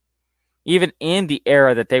 Even in the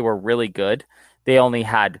era that they were really good, they only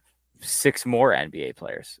had 6 more NBA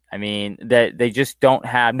players. That they just don't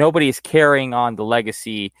have. Nobody is carrying on the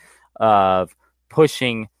legacy of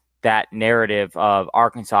pushing that narrative of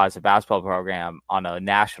Arkansas as a basketball program on a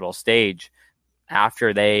national stage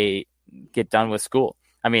after they get done with school.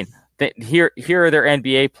 Here are their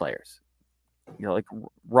NBA players. Like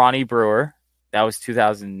Ronnie Brewer, that was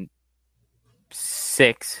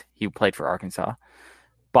 2006. He played for Arkansas.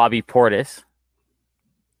 Bobby Portis,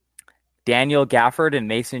 Daniel Gafford, and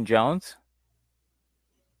Mason Jones.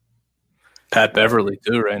 Pat Beverly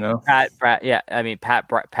too, right now. Pat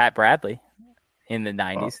Bradley. In the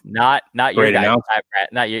 90s, not your guy,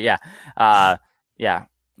 not your,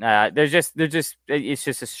 it's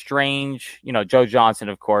just a strange, Joe Johnson,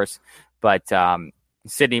 of course, but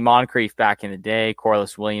Sidney Moncrief back in the day,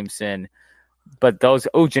 Corliss Williamson, but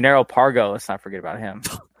Gennaro Pargo, let's not forget about him.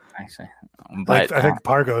 Actually, but I think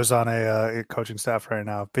Pargo's on a coaching staff right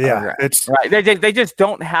now. But yeah, it's right. They just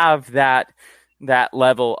don't have that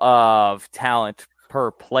level of talent per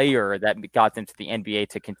player that got them to the NBA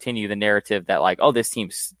to continue the narrative that this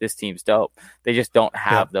team's dope. They just don't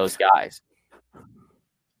have those guys.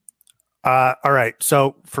 All right.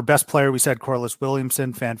 So for best player, we said Corliss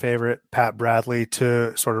Williamson, fan favorite, Pat Bradley,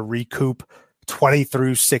 to sort of recoup 20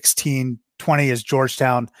 through 16. 20 is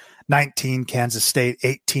Georgetown, 19 Kansas State,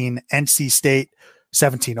 18 NC State,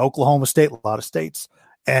 17 Oklahoma State, a lot of states,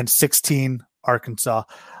 and 16 Arkansas.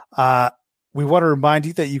 We want to remind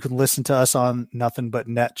you that you can listen to us on Nothing But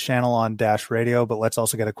Net channel on Dash Radio, but let's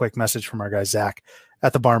also get a quick message from our guy, Zach,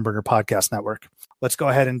 at the Barnburner Podcast Network. Let's go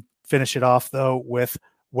ahead and finish it off, though, with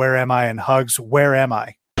Where Am I? And Hugs, Where Am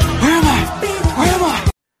I? Where am I? Where am I?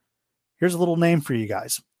 Here's a little name for you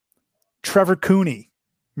guys. Trevor Cooney.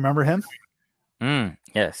 Remember him?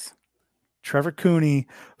 Yes. Trevor Cooney,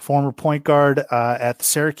 former point guard at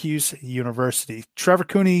Syracuse University. Trevor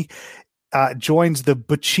Cooney joins the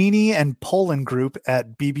Buccini and Poland group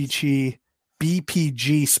at BPG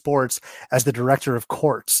Sports as the director of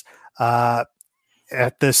courts at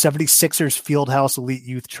the 76ers Fieldhouse Elite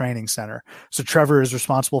Youth Training Center. So Trevor is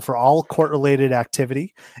responsible for all court-related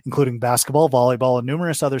activity, including basketball, volleyball, and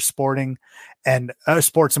numerous other sports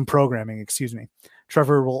and programming.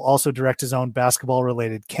 Trevor will also direct his own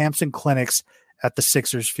basketball-related camps and clinics at the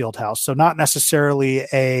Sixers Fieldhouse. So not necessarily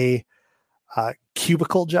a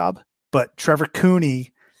cubicle job, but Trevor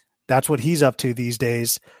Cooney, that's what he's up to these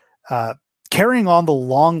days, carrying on the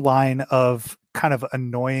long line of kind of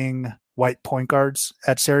annoying white point guards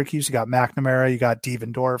at Syracuse. You got McNamara, you got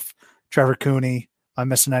Devendorf, Trevor Cooney. Am I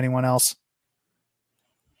missing anyone else?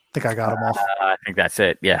 I think I got them all. I think that's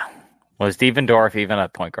it. Yeah. Was Devendorf even a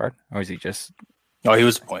point guard, or was he just? No, he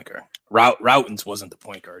was a point guard. Routens wasn't the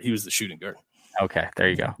point guard. He was the shooting guard. Okay, there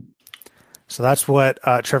you go. So that's what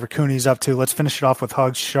Trevor Cooney's up to. Let's finish it off with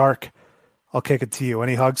Hugs. Shark, I'll kick it to you.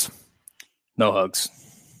 Any hugs? No hugs.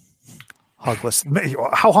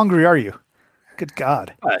 Hugless. How hungry are you? Good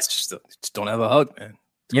God. It's just don't have a hug, man.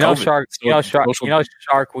 Shark,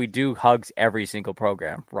 we do hugs every single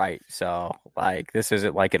program, right? So, this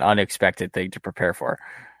isn't like an unexpected thing to prepare for.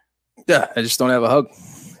 Yeah, I just don't have a hug.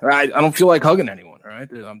 I don't feel like hugging anyone, all right?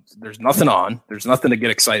 There's nothing on. There's nothing to get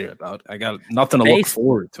excited about. I got nothing to look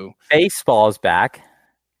forward to. Baseball's back.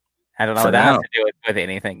 I don't know what that has to do with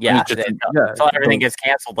anything. Yeah, until everything gets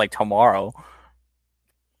canceled tomorrow.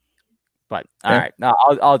 But all right, no,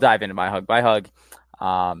 I'll dive into my hug. My hug,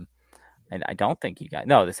 and I don't think you guys.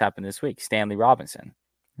 No, this happened this week. Stanley Robinson,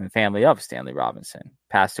 and the family of Stanley Robinson,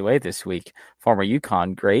 passed away this week. Former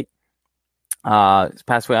UConn great,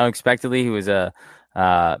 passed away unexpectedly. He was a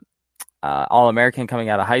All-American coming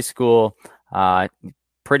out of high school.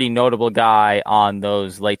 Pretty notable guy on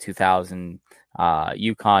those late 2000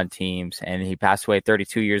 UConn teams, and he passed away at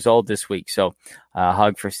 32 years old this week. So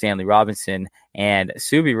hug for Stanley Robinson. And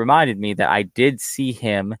Subi reminded me that I did see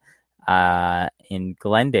him in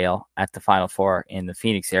Glendale at the Final Four in the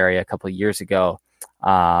Phoenix area a couple of years ago.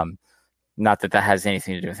 Not that has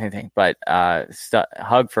anything to do with anything, but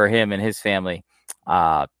hug for him and his family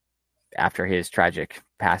after his tragic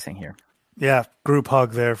passing here. Yeah, group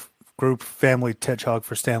hug there. Group family titch hug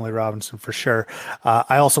for Stanley Robinson for sure.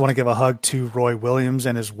 I also want to give a hug to Roy Williams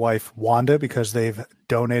and his wife Wanda, because they've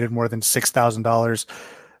donated more than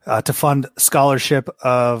 $6,000 to fund scholarships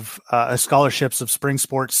of spring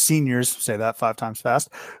sports seniors, say that 5 times fast,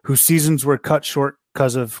 whose seasons were cut short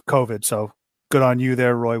because of COVID. So good on you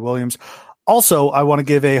there, Roy Williams. Also, I want to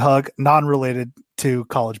give a hug non-related to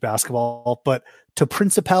college basketball, but to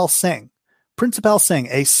Principal Singh. Principal Singh,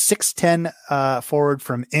 a 6'10" forward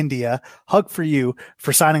from India. Hug for you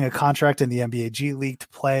for signing a contract in the NBA G League to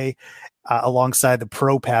play alongside the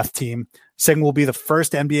Pro Path team. Singh will be the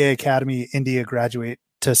first NBA Academy India graduate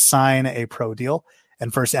to sign a pro deal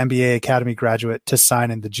and first NBA Academy graduate to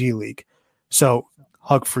sign in the G League. So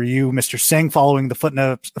hug for you, Mr. Singh, following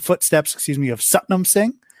the footsteps of Satnam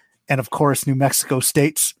Singh and, of course, New Mexico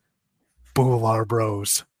State's Boolar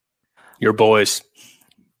Bros. Your boys.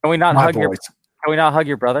 Can we not hug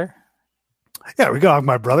your brother? Yeah, we can hug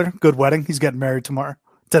my brother. Good wedding. He's getting married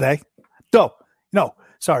today. No,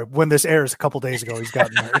 sorry. When this airs a couple days ago, he's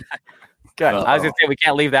gotten married. Good. I was going to say we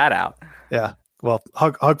can't leave that out. Yeah. Well,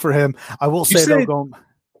 hug for him. I will say though,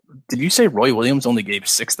 did you say Roy Williams only gave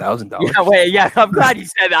 $6,000? Yeah, wait. Yeah, I'm glad you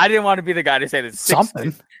said that. I didn't want to be the guy to say that.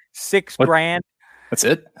 Something. $6,000. That's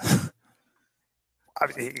it.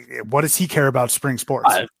 What does he care about spring sports?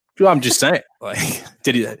 I'm just saying.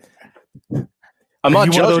 Did he? I'm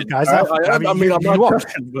not judging. Guys, I'm not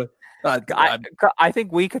judging, but I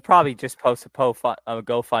think we could probably just post a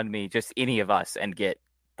GoFundMe, just any of us, and get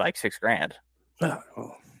 $6,000.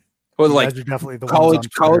 Well, definitely the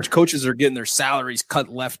college coaches are getting their salaries cut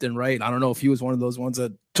left and right. I don't know if he was one of those ones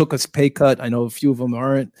that took a pay cut. I know a few of them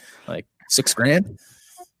aren't. $6,000.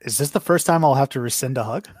 Is this the first time I'll have to rescind a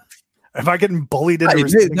hug? Am I getting bullied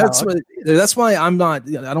into that's why I'm not.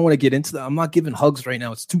 I don't want to get into that. I'm not giving hugs right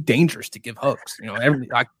now. It's too dangerous to give hugs.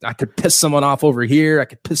 I could piss someone off over here. I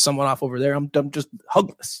could piss someone off over there. I'm just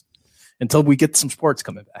hugless until we get some sports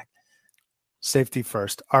coming back. Safety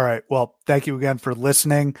first. All right. Well, thank you again for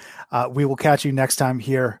listening. We will catch you next time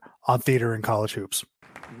here on Theater in College Hoops.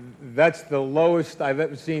 That's the lowest I've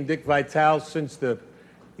ever seen Dick Vitale since the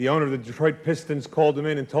owner of the Detroit Pistons called him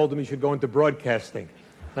in and told him he should go into broadcasting.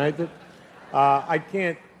 Right? I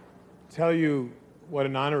can't tell you what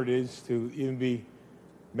an honor it is to even be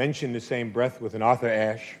mentioned in the same breath with an Arthur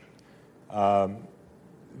Ashe.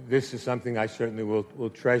 This is something I certainly will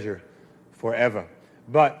treasure forever.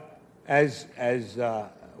 But as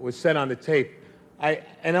was said on the tape, I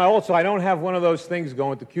don't have one of those things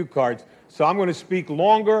going to cue cards, so I'm going to speak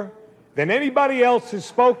longer than anybody else has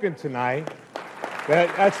spoken tonight.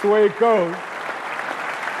 That's the way it goes.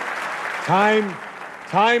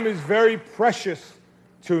 Time is very precious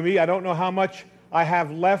to me. I don't know how much I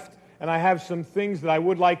have left, and I have some things that I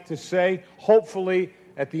would like to say. Hopefully,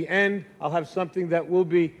 at the end, I'll have something that will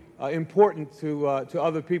be important to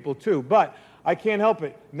other people too. But I can't help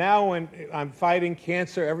it. Now when I'm fighting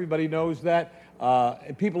cancer, everybody knows that.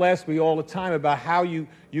 And people ask me all the time about how you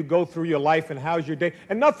go through your life and how's your day.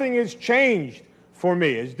 And nothing has changed for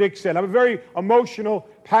me. As Dick said, I'm a very emotional,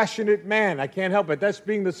 passionate man. I can't help it. That's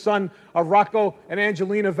being the son of Rocco and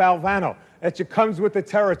Angelina Valvano. That just comes with the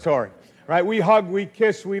territory. Right? We hug, we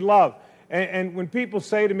kiss, we love. And when people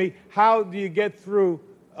say to me, how do you get through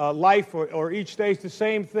life or each day, it's the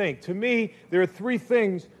same thing. To me, there are three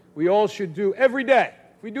things we all should do every day.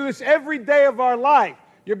 If we do this every day of our life,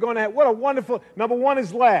 you're going to have, what a wonderful, number one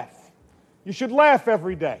is laugh. You should laugh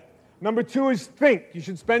every day. Number two is think. You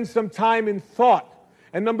should spend some time in thought.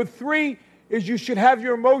 And number three is you should have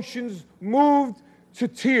your emotions moved to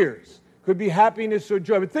tears. Could be happiness or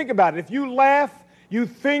joy. But think about it. If you laugh, you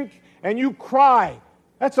think, and you cry,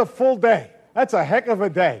 that's a full day. That's a heck of a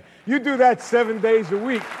day. You do that 7 days a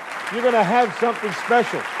week, you're going to have something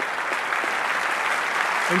special.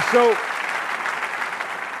 And so,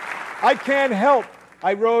 I can't help.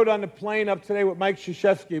 I rode on the plane up today with Mike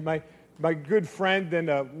Krzyzewski, my good friend and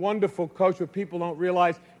a wonderful coach, but people don't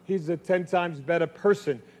realize he's a 10 times better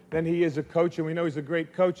person than he is a coach, and we know he's a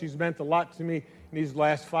great coach. He's meant a lot to me in these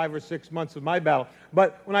last 5 or 6 months of my battle.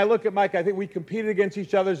 But when I look at Mike, I think we competed against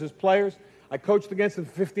each other as players. I coached against him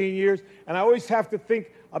for 15 years, and I always have to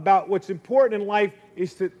think about what's important in life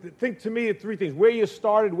is to think to me of three things: where you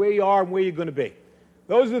started, where you are, and where you're going to be.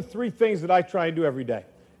 Those are the three things that I try and do every day.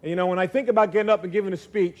 And, you know, when I think about getting up and giving a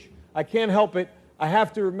speech, I can't help it. I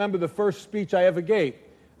have to remember the first speech I ever gave.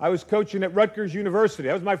 I was coaching at Rutgers University.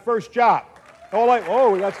 That was my first job.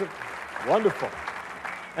 That's wonderful.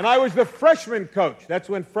 And I was the freshman coach. That's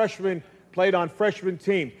when freshmen played on freshman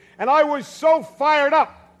teams. And I was so fired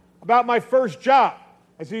up about my first job.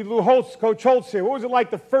 I see Lou Holtz, Coach Holtz here. What was it like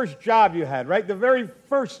the first job you had, right? The very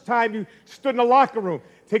first time you stood in the locker room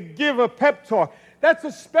to give a pep talk. That's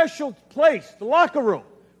a special place, the locker room,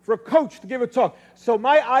 for a coach to give a talk. So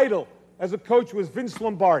my idol as a coach was Vince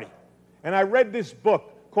Lombardi. And I read this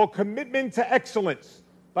book called Commitment to Excellence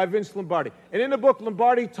by Vince Lombardi. And in the book,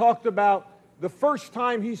 Lombardi talked about the first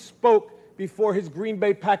time he spoke before his Green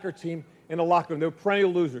Bay Packer team in the locker room. They were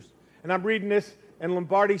perennial losers. And I'm reading this, and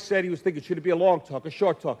Lombardi said he was thinking, should it be a long talk, a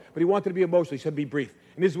short talk? But he wanted to be emotional. He said, be brief.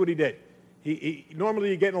 And this is what he did. Normally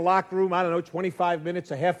you get in the locker room, 25 minutes,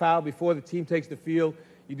 a half hour before the team takes the field.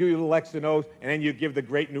 You do your little X and O's, and then you give the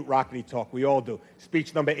great Newt Rockney talk. We all do.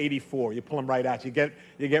 Speech number 84. You pull them right out. You get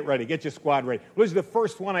ready. Get your squad ready. Well, this is the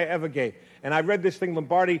first one I ever gave. And I read this thing,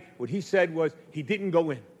 Lombardi, what he said was he didn't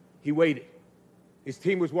go in. He waited. His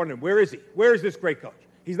team was wondering, where is he? Where is this great coach?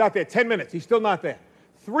 He's not there. 10 minutes. He's still not there.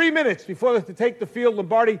 3 minutes before they have to take the field,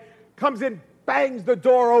 Lombardi comes in, bangs the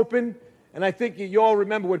door open, and I think you all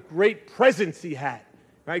remember what great presence he had,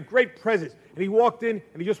 right? Great presence. And he walked in,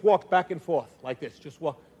 and he just walked back and forth like this, just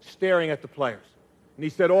staring at the players. And he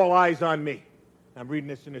said, all eyes on me. And I'm reading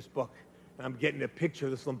this in this book, and I'm getting a picture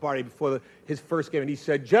of this Lombardi before his first game. And he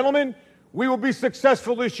said, gentlemen, we will be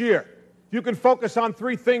successful this year. You can focus on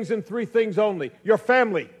three things and three things only: your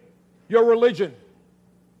family, your religion,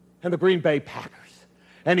 and the Green Bay Packers.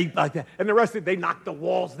 And he like that. And the rest of it, they knocked the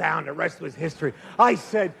walls down. The rest was history. I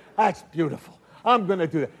said, that's beautiful. I'm going to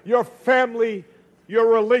do that. Your family, your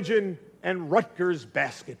religion, and Rutgers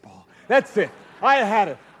basketball. That's it. I had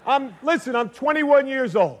it. I'm 21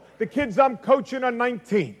 years old. The kids I'm coaching are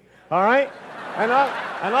 19. All right? And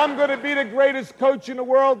I'm going to be the greatest coach in the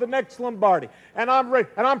world, the next Lombardi. And I'm ready.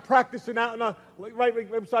 And I'm practicing out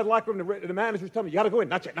right beside the locker room. The manager's telling me, you got to go in.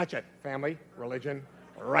 Not yet. Family, religion,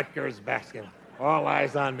 Rutgers basketball. All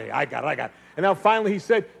eyes on me. I got it. And now finally he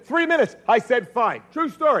said, 3 minutes. I said, fine. True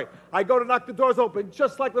story. I go to knock the doors open,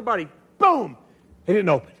 just like Lombardi. Boom! It didn't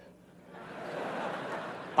open.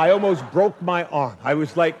 I almost broke my arm. I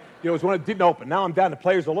was like, it was when it didn't open. Now I'm down. The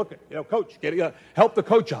players are looking. Coach, help the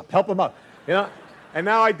coach up. Help him up. And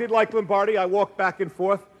now I did like Lombardi. I walked back and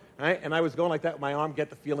forth. right? And I was going like that with my arm, get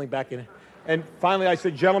the feeling back in it. And finally I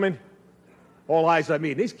said, gentlemen, all eyes on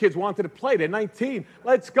me. These kids wanted to play. They're 19.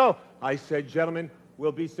 Let's go. I said, gentlemen,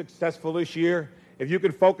 we'll be successful this year if you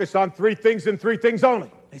can focus on 3 things and 3 things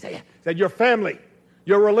only. They said, yeah. I said, your family,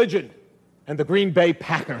 your religion, and the Green Bay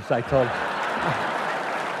Packers, I told them.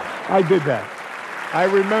 I did that. I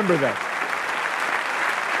remember that.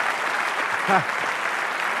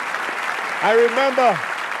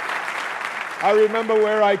 I remember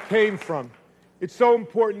where I came from. It's so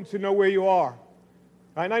important to know where you are.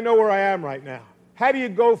 And I know where I am right now. How do you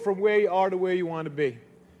go from where you are to where you want to be?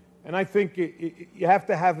 And I think you have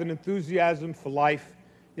to have an enthusiasm for life.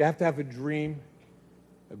 You have to have a dream,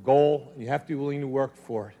 a goal, and you have to be willing to work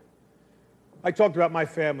for it. I talked about my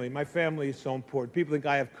family. My family is so important. People think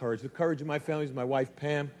I have courage. The courage of my family is my wife,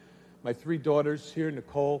 Pam, my 3 daughters here,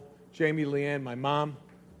 Nicole, Jamie, Leanne, my mom,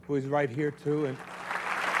 who is right here too,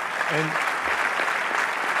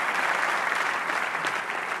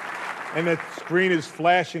 and the screen is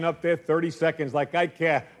flashing up there 30 seconds like I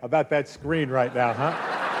care about that screen right now, huh?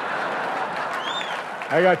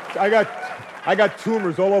 I got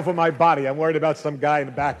tumors all over my body. I'm worried about some guy in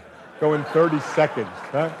the back going 30 seconds,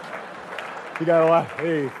 huh? You got a lot.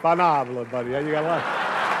 Hey, phenomenal, buddy. You got a lot.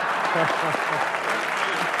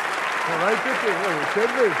 Right, it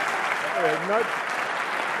should be. Nuts.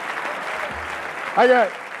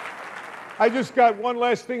 I just got one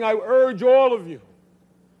last thing. I urge all of you,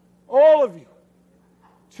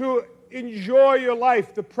 to enjoy your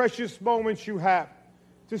life, the precious moments you have,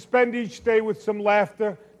 to spend each day with some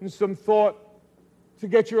laughter and some thought, to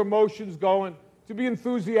get your emotions going, to be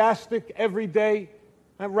enthusiastic every day.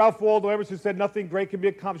 And Ralph Waldo Emerson said, nothing great can be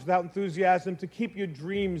accomplished without enthusiasm, to keep your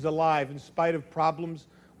dreams alive in spite of problems,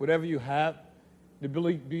 whatever you have, to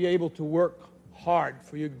be able to work hard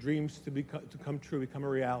for your dreams to come true, become a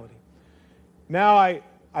reality. Now I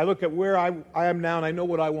look at where I am now, and I know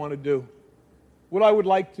what I want to do. What I would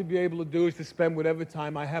like to be able to do is to spend whatever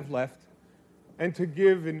time I have left and to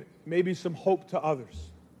give and maybe some hope to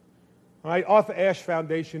others. All right? Arthur Ashe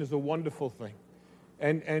Foundation is a wonderful thing.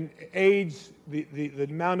 And AIDS, the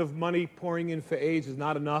amount of money pouring in for AIDS is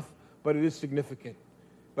not enough, but it is significant.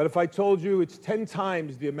 But if I told you it's 10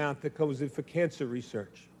 times the amount that goes in for cancer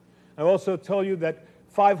research, I also tell you that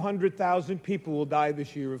 500,000 people will die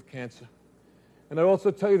this year of cancer. And I also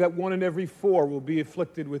tell you that 1 in every 4 will be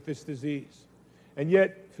afflicted with this disease. And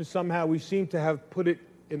yet, for somehow, we seem to have put it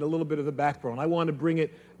in a little bit of the background. I want to bring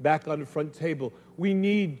it back on the front table. We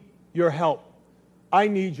need your help. I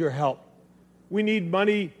need your help. We need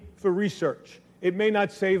money for research. It may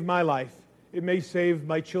not save my life. It may save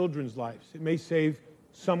my children's lives. It may save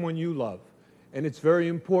someone you love. And it's very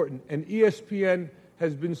important. And ESPN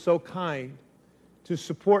has been so kind to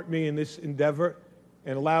support me in this endeavor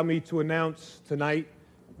and allow me to announce tonight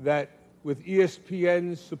that with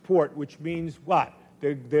ESPN's support, which means what?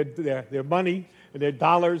 Their money and their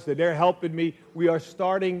dollars, that they're helping me, we are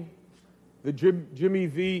starting the Jimmy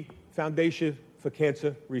V Foundation for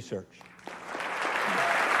Cancer Research.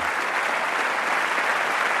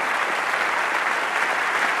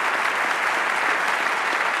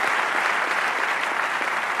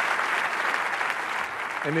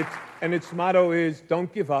 And its motto is,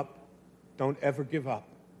 don't give up, don't ever give up.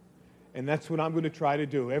 And that's what I'm going to try to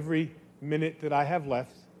do. Every minute that I have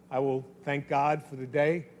left, I will thank God for the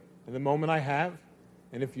day and the moment I have.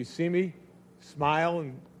 And if you see me, smile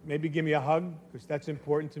and maybe give me a hug, because that's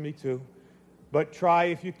important to me too. But try,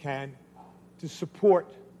 if you can, to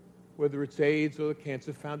support, whether it's AIDS or the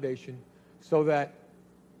Cancer Foundation, so that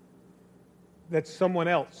someone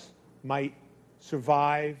else might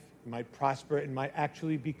survive, might prosper, and might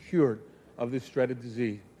actually be cured of this dreaded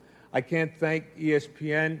disease. I can't thank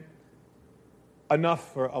ESPN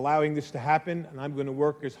enough for allowing this to happen, and I'm going to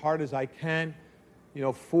work as hard as I can,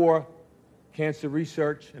 for cancer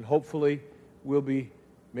research, and hopefully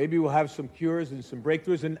maybe we'll have some cures and some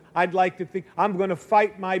breakthroughs. And I'd like to think I'm going to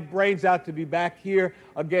fight my brains out to be back here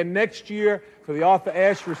again next year for the Arthur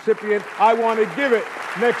Ashe recipient. I want to give it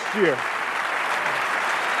next year.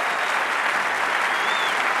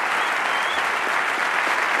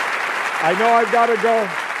 I know I've got to go.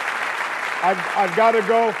 I've got to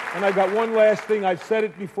go, and I've got one last thing. I've said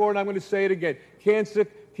it before, and I'm going to say it again. Cancer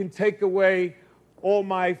can take away all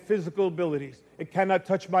my physical abilities. It cannot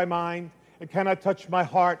touch my mind, it cannot touch my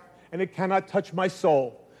heart, and it cannot touch my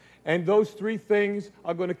soul. And those 3 things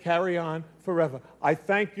are going to carry on forever. I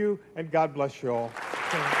thank you, and God bless you all.